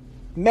popped out,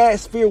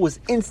 mass fear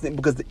was instant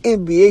because the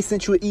NBA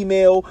sent you an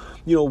email,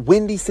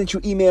 Wendy's sent you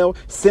an email,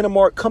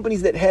 Cinemark,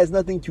 companies that has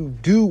nothing to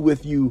do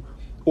with you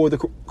or the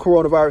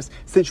coronavirus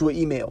sent you an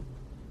email.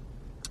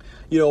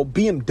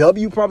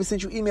 BMW probably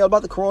sent you an email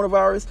about the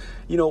coronavirus.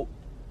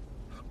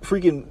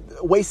 Freaking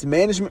Waste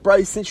Management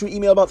probably sent you an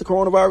email about the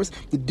coronavirus.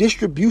 The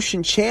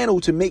distribution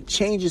channel to make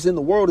changes in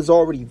the world is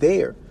already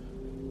there.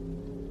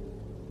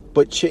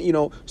 But,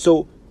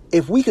 so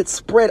if we could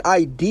spread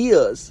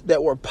ideas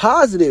that were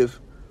positive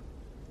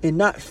and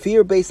not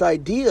fear-based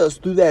ideas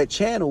through that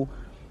channel,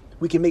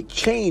 we can make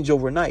change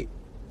overnight.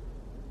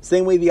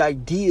 Same way the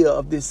idea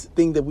of this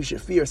thing that we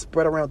should fear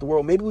spread around the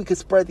world. Maybe we could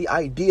spread the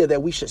idea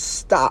that we should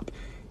stop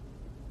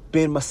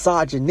being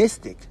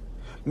misogynistic.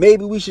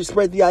 Maybe we should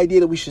spread the idea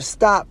that we should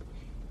stop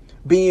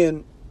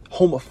being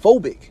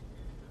homophobic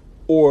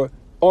or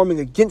arming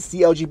against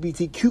the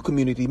LGBTQ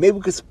community. Maybe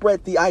we could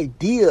spread the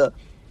idea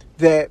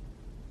that,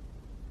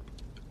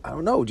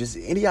 just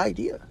any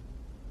idea.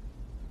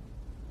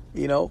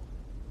 The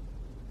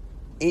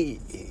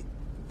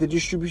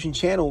distribution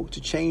channel to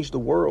change the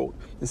world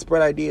and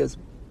spread ideas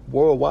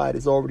worldwide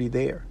is already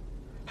there.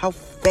 How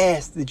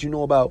fast did you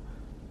know about,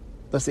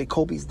 let's say,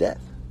 Kobe's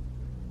death?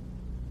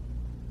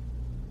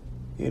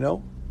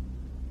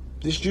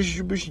 This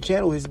distribution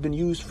channel has been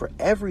used for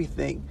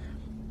everything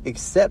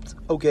except,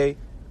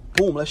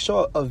 boom, let's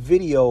show a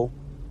video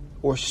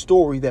or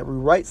story that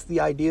rewrites the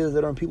ideas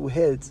that are in people's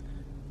heads.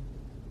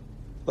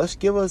 Let's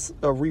give us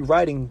a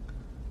rewriting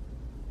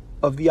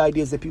of the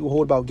ideas that people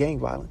hold about gang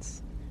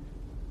violence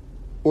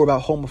or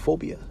about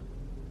homophobia.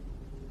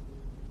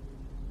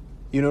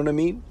 You know what I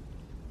mean?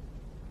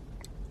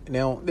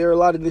 Now, there are a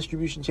lot of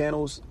distribution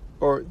channels,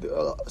 or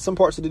some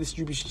parts of the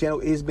distribution channel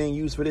is being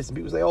used for this. And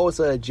people say, it's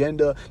an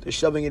agenda. They're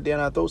shoving it down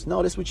our throats.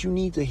 No, that's what you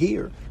need to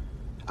hear.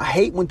 I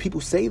hate when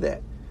people say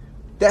that.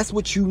 That's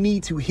what you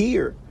need to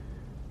hear.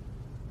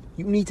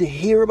 You need to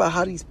hear about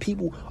how these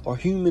people are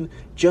human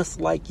just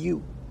like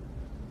you.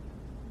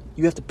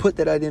 You have to put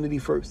that identity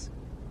first.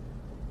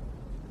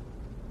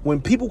 When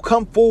people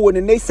come forward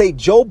and they say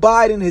Joe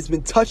Biden has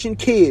been touching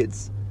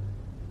kids,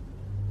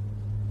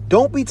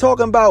 don't be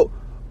talking about,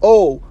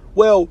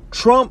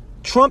 Trump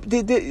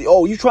did this.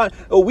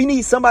 We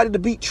need somebody to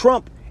beat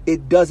Trump.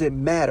 It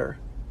doesn't matter.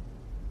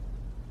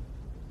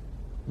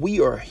 We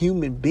are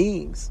human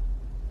beings.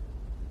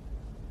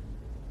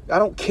 I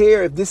don't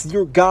care if this is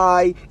your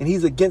guy and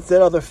he's against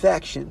that other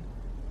faction.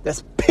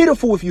 That's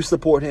pitiful if you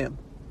support him.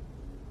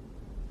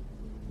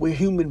 We're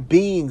human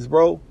beings,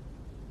 bro.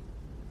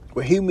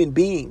 We're human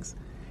beings.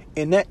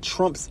 And that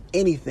trumps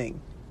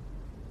anything.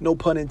 No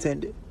pun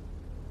intended.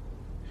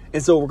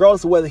 And so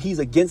regardless of whether he's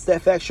against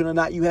that faction or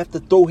not, you have to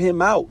throw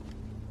him out.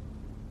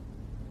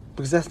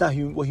 Because that's not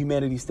what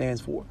humanity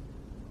stands for.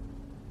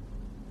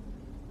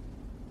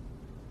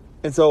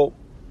 And so,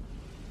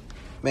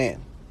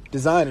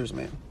 designers,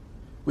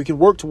 we can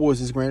work towards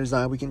this grand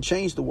design. We can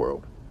change the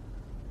world.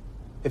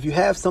 If you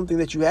have something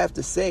that you have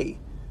to say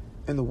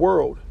in the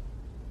world,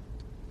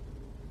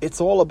 it's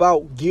all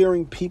about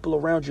gearing people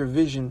around your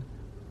vision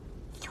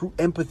through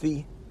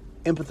empathy,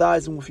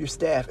 empathizing with your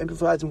staff,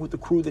 empathizing with the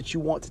crew that you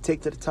want to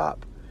take to the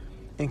top,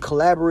 and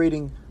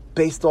collaborating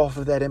based off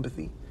of that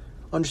empathy.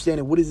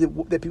 Understanding what is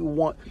it that people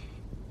want,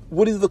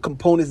 what is the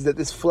components that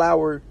this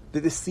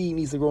seed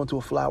needs to grow into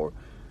a flower,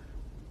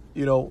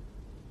 and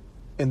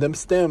them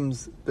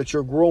stems that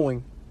you're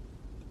growing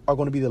are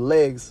going to be the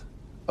legs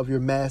of your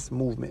mass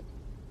movement,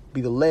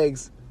 be the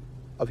legs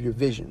of your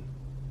vision.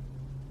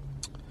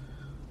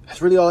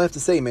 That's really all I have to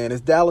say, man.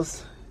 It's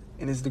Dallas,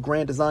 and it's the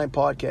Grand Design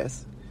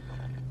Podcast.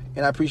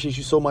 And I appreciate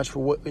you so much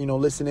for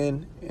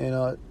listening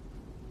and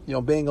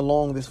being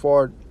along this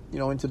far,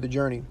 into the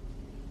journey.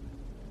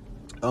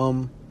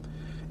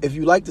 If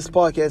you like this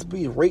podcast,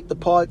 please rate the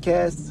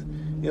podcast.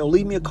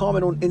 Leave me a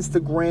comment on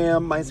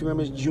Instagram. My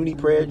Instagram is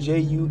Juniprayer,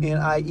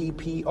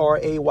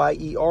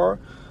 JUNIEPRAYER.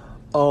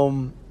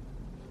 I'm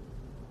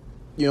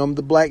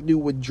the black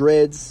dude with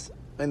dreads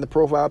in the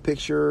profile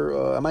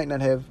picture. I might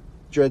not have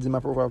dreads in my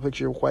profile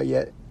picture quite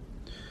yet,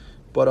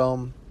 but I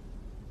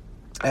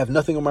have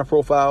nothing on my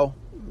profile.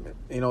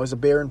 It's a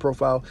barren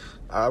profile.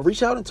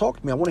 Reach out and talk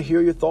to me. I want to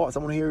hear your thoughts. I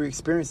want to hear your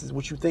experiences,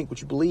 what you think, what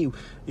you believe.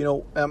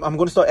 I'm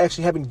going to start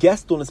actually having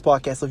guests on this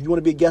podcast. So if you want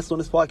to be a guest on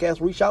this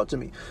podcast, reach out to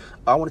me.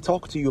 I want to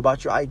talk to you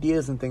about your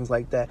ideas and things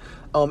like that.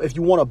 If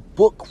you want a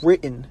book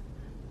written,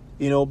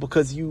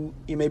 because you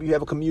maybe you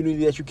have a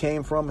community that you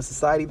came from, a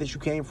society that you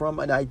came from,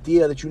 an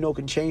idea that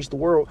can change the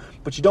world,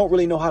 but you don't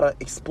really know how to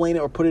explain it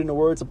or put it into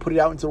words or put it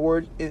out into the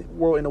world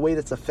in a way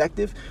that's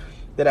effective,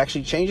 that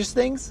actually changes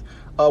things.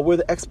 We're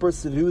the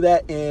experts to do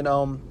that, and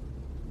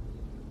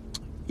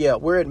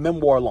we're at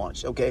Memoir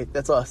Launch. Okay,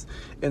 that's us.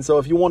 And so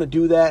if you want to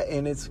do that,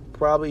 and it's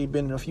probably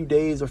been a few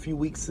days or a few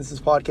weeks since this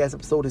podcast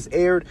episode has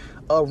aired,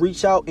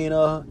 reach out, and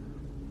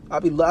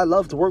I'd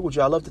love to work with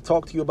you. I'd love to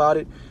talk to you about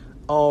it.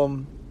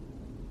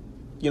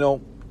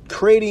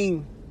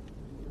 Creating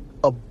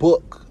a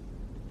book,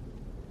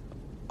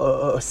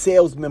 a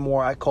sales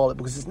memoir, I call it,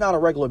 because it's not a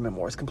regular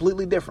memoir. It's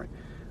completely different.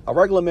 A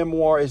regular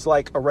memoir is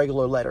like a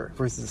regular letter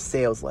versus a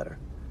sales letter.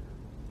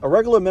 A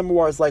regular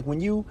memoir is like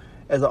when you,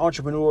 as an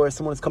entrepreneur, as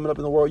someone that's coming up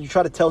in the world, you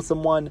try to tell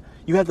someone,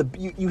 you have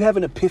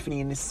an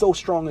epiphany, and it's so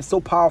strong, it's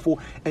so powerful,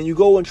 and you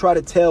go and try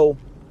to tell,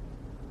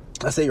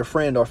 let's say, your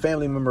friend or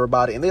family member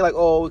about it, and they're like,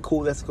 oh,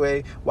 cool, that's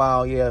great,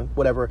 wow, yeah,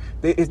 whatever.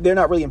 They're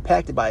not really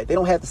impacted by it. They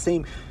don't have the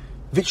same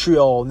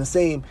vitriol and the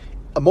same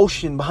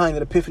emotion behind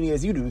that epiphany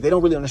as you do. They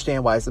don't really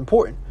understand why it's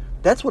important.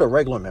 That's what a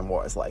regular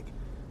memoir is like.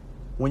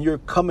 When you're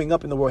coming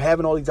up in the world,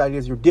 having all these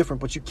ideas, you're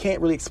different, but you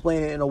can't really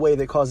explain it in a way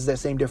that causes that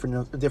same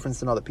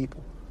difference in other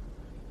people.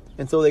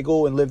 And so they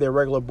go and live their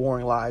regular,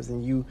 boring lives,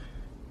 and you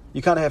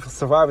kind of have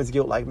survivor's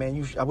guilt, like,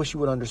 man, I wish you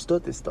would have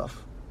understood this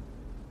stuff.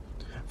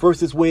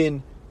 Versus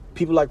when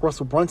people like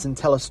Russell Brunson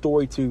tell a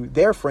story to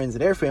their friends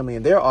and their family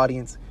and their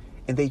audience,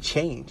 and they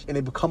change, and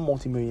they become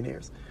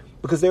multimillionaires.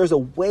 Because there's a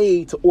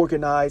way to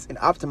organize and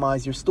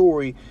optimize your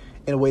story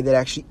in a way that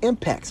actually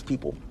impacts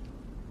people.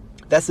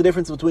 That's the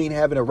difference between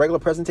having a regular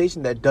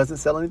presentation that doesn't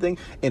sell anything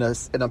and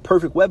a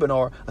perfect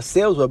webinar, a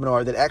sales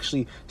webinar that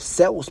actually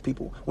sells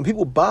people. When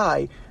people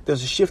buy,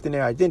 there's a shift in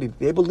their identity.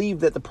 They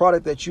believe that the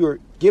product that you're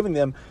giving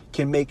them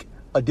can make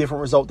a different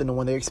result than the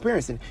one they're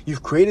experiencing.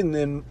 You've created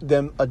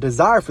them a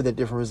desire for that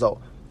different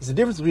result. There's a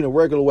difference between a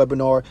regular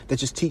webinar that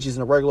just teaches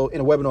and a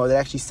webinar that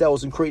actually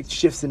sells and creates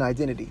shifts in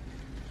identity.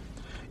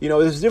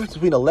 There's a difference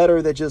between a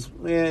letter that just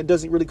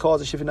doesn't really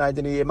cause a shift in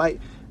identity. It might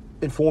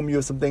inform you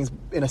of some things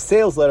in a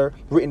sales letter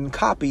written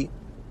copy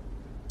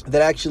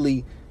that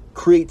actually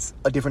creates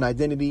a different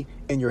identity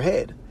in your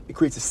head. It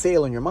creates a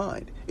sale in your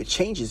mind. It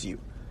changes you.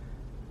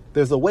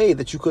 There's a way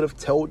that you could have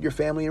told your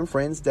family and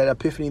friends that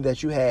epiphany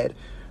that you had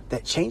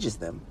that changes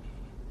them,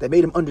 that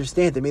made them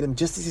understand, that made them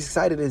just as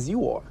excited as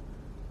you are.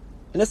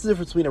 And that's the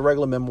difference between a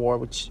regular memoir,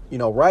 which,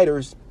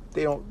 writers,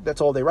 that's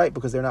all they write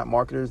because they're not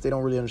marketers. They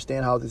don't really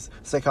understand how this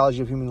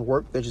psychology of humans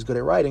work. They're just good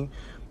at writing.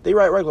 They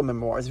write regular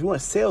memoirs. If you want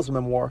a sales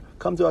memoir,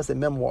 come to us at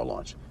Memoir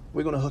Launch.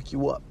 We're going to hook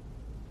you up.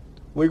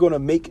 We're going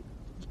to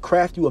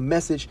craft you a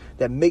message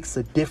that makes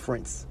a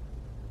difference.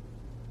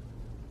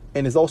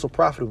 And is also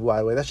profitable, by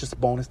the way. That's just a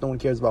bonus. No one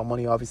cares about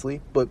money, obviously.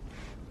 But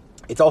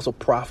it's also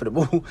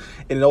profitable. And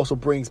it also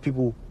brings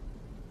people,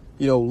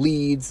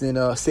 leads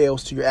and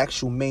sales to your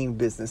actual main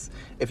business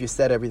if you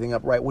set everything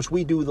up right, which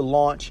we do the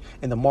launch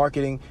and the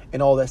marketing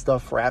and all that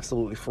stuff for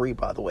absolutely free,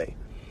 by the way.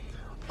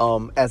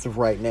 As of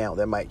right now,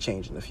 that might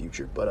change in the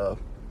future, but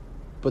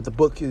the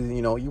book is,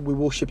 we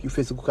will ship you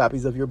physical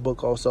copies of your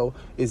book. Also,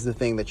 is the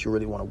thing that you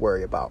really want to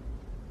worry about.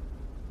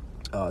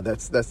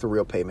 That's the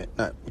real payment,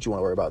 not what you want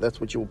to worry about. That's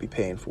what you will be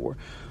paying for.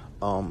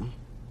 But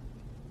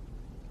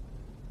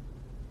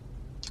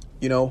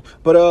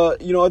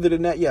other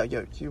than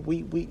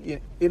that,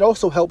 it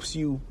also helps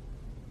you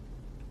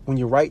when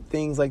you write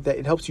things like that.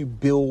 It helps you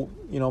build,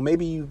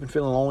 maybe you've been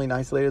feeling lonely and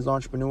isolated as an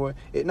entrepreneur.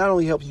 It not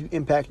only helps you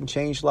impact and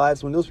change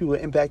lives. When those people are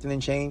impacted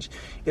and change,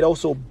 it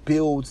also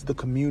builds the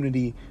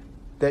community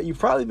that you've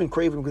probably been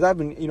craving. Because I've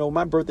been,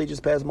 my birthday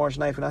just passed March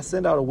 9th, and I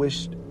send out a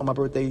wish on my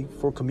birthday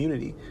for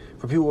community,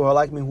 for people who are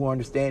like me, who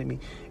understand me.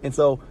 And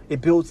so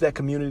it builds that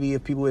community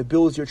of people. It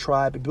builds your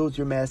tribe. It builds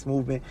your mass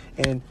movement.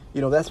 And,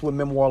 that's what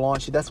Memoir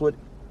Launch, that's what,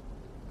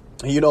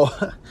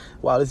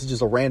 wow, this is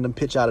just a random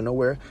pitch out of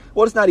nowhere.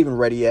 Well, it's not even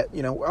ready yet.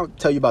 I'll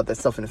tell you about that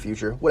stuff in the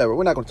future. Whatever.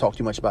 We're not going to talk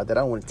too much about that.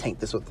 I don't want to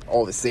taint this with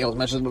all the sales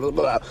messages. Blah,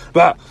 blah, blah,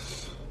 blah.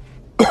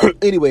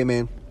 Anyway,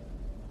 man.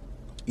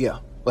 Yeah.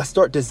 Let's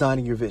start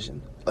designing your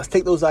vision. Let's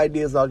take those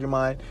ideas out of your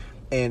mind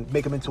and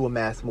make them into a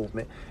mass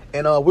movement.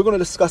 And we're going to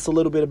discuss a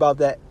little bit about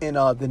that in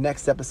the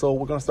next episode.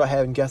 We're going to start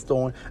having guests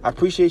on. I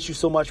appreciate you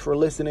so much for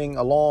listening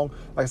along.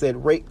 Like I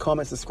said, rate,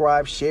 comment,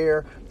 subscribe,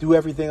 share, do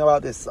everything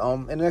about this.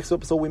 In the next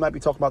episode, we might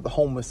be talking about the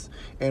homeless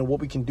and what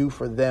we can do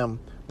for them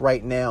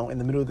right now in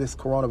the middle of this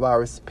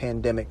coronavirus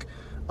pandemic.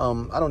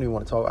 I don't even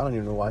want to talk. I don't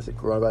even know why I said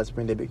coronavirus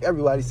pandemic.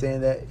 Everybody's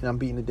saying that, and I'm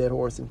beating a dead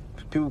horse, and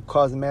people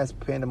causing mass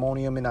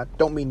pandemonium, and I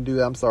don't mean to do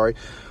that. I'm sorry.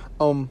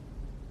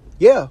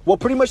 Yeah, well,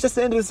 pretty much that's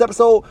the end of this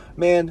episode,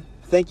 man.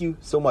 Thank you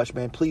so much,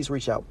 man. Please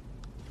reach out.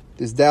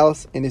 This is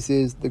Dallas, and this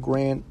is the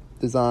Grand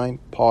Design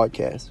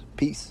Podcast.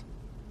 Peace.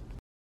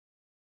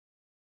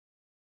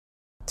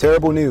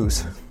 Terrible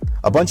news.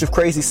 A bunch of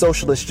crazy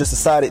socialists just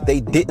decided they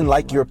didn't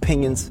like your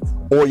opinions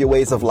or your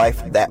ways of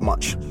life that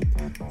much.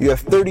 You have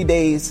 30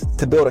 days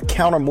to build a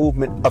counter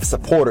movement of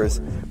supporters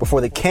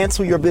before they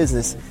cancel your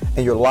business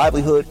and your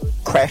livelihood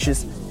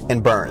crashes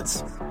and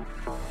burns.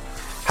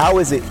 How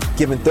is it,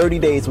 given 30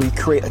 days, will you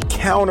create a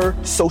counter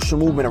social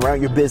movement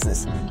around your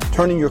business,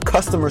 turning your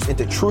customers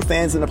into true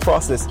fans in the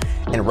process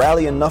and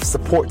rally enough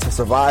support to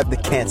survive the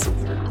cancel?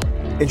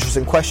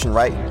 Interesting question,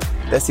 right?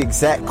 That's the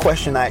exact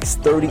question I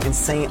asked 30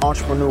 insane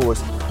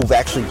entrepreneurs who've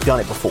actually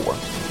done it before.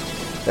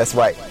 That's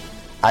right.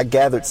 I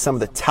gathered some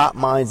of the top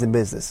minds in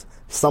business,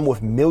 some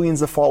with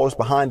millions of followers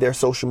behind their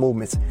social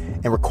movements,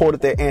 and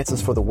recorded their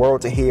answers for the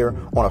world to hear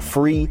on a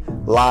free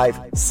live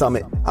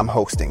summit I'm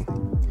hosting.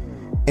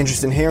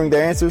 Interested in hearing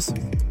their answers?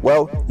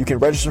 Well, you can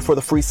register for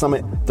the free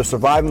summit, the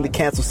Surviving the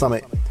Cancel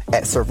Summit,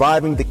 at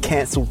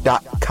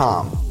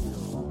survivingthecancel.com.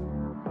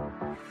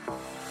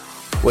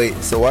 Wait,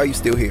 so why are you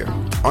still here?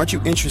 Aren't you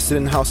interested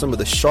in how some of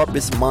the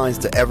sharpest minds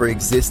to ever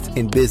exist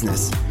in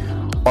business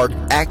are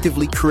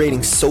actively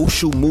creating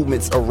social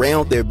movements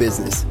around their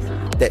business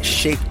that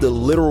shape the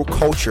literal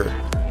culture,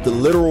 the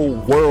literal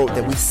world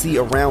that we see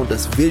around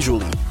us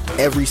visually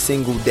every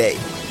single day?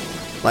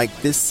 Like,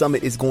 this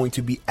summit is going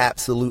to be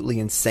absolutely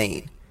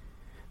insane.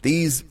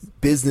 These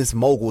business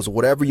moguls, or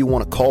whatever you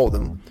want to call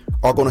them,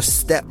 are going to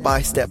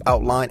step-by-step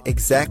outline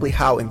exactly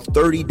how in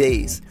 30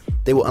 days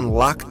they will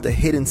unlock the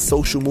hidden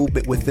social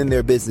movement within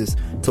their business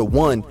to,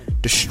 1,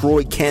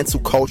 destroy cancel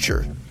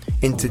culture,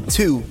 and to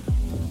 2,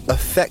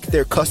 affect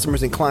their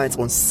customers and clients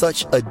on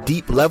such a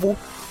deep level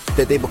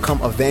that they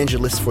become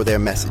evangelists for their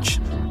message.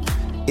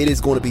 It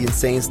is going to be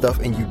insane stuff,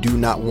 and you do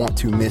not want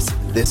to miss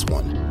this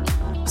one.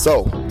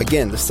 So,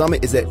 again, the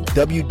summit is at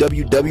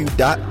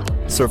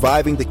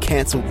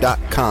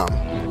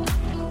www.survivingthecancel.com.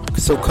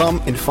 So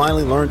come and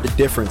finally learn the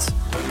difference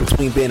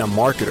between being a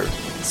marketer,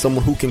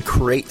 someone who can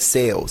create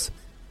sales,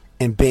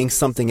 and being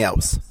something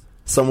else,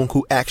 someone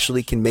who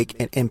actually can make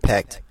an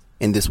impact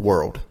in this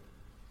world.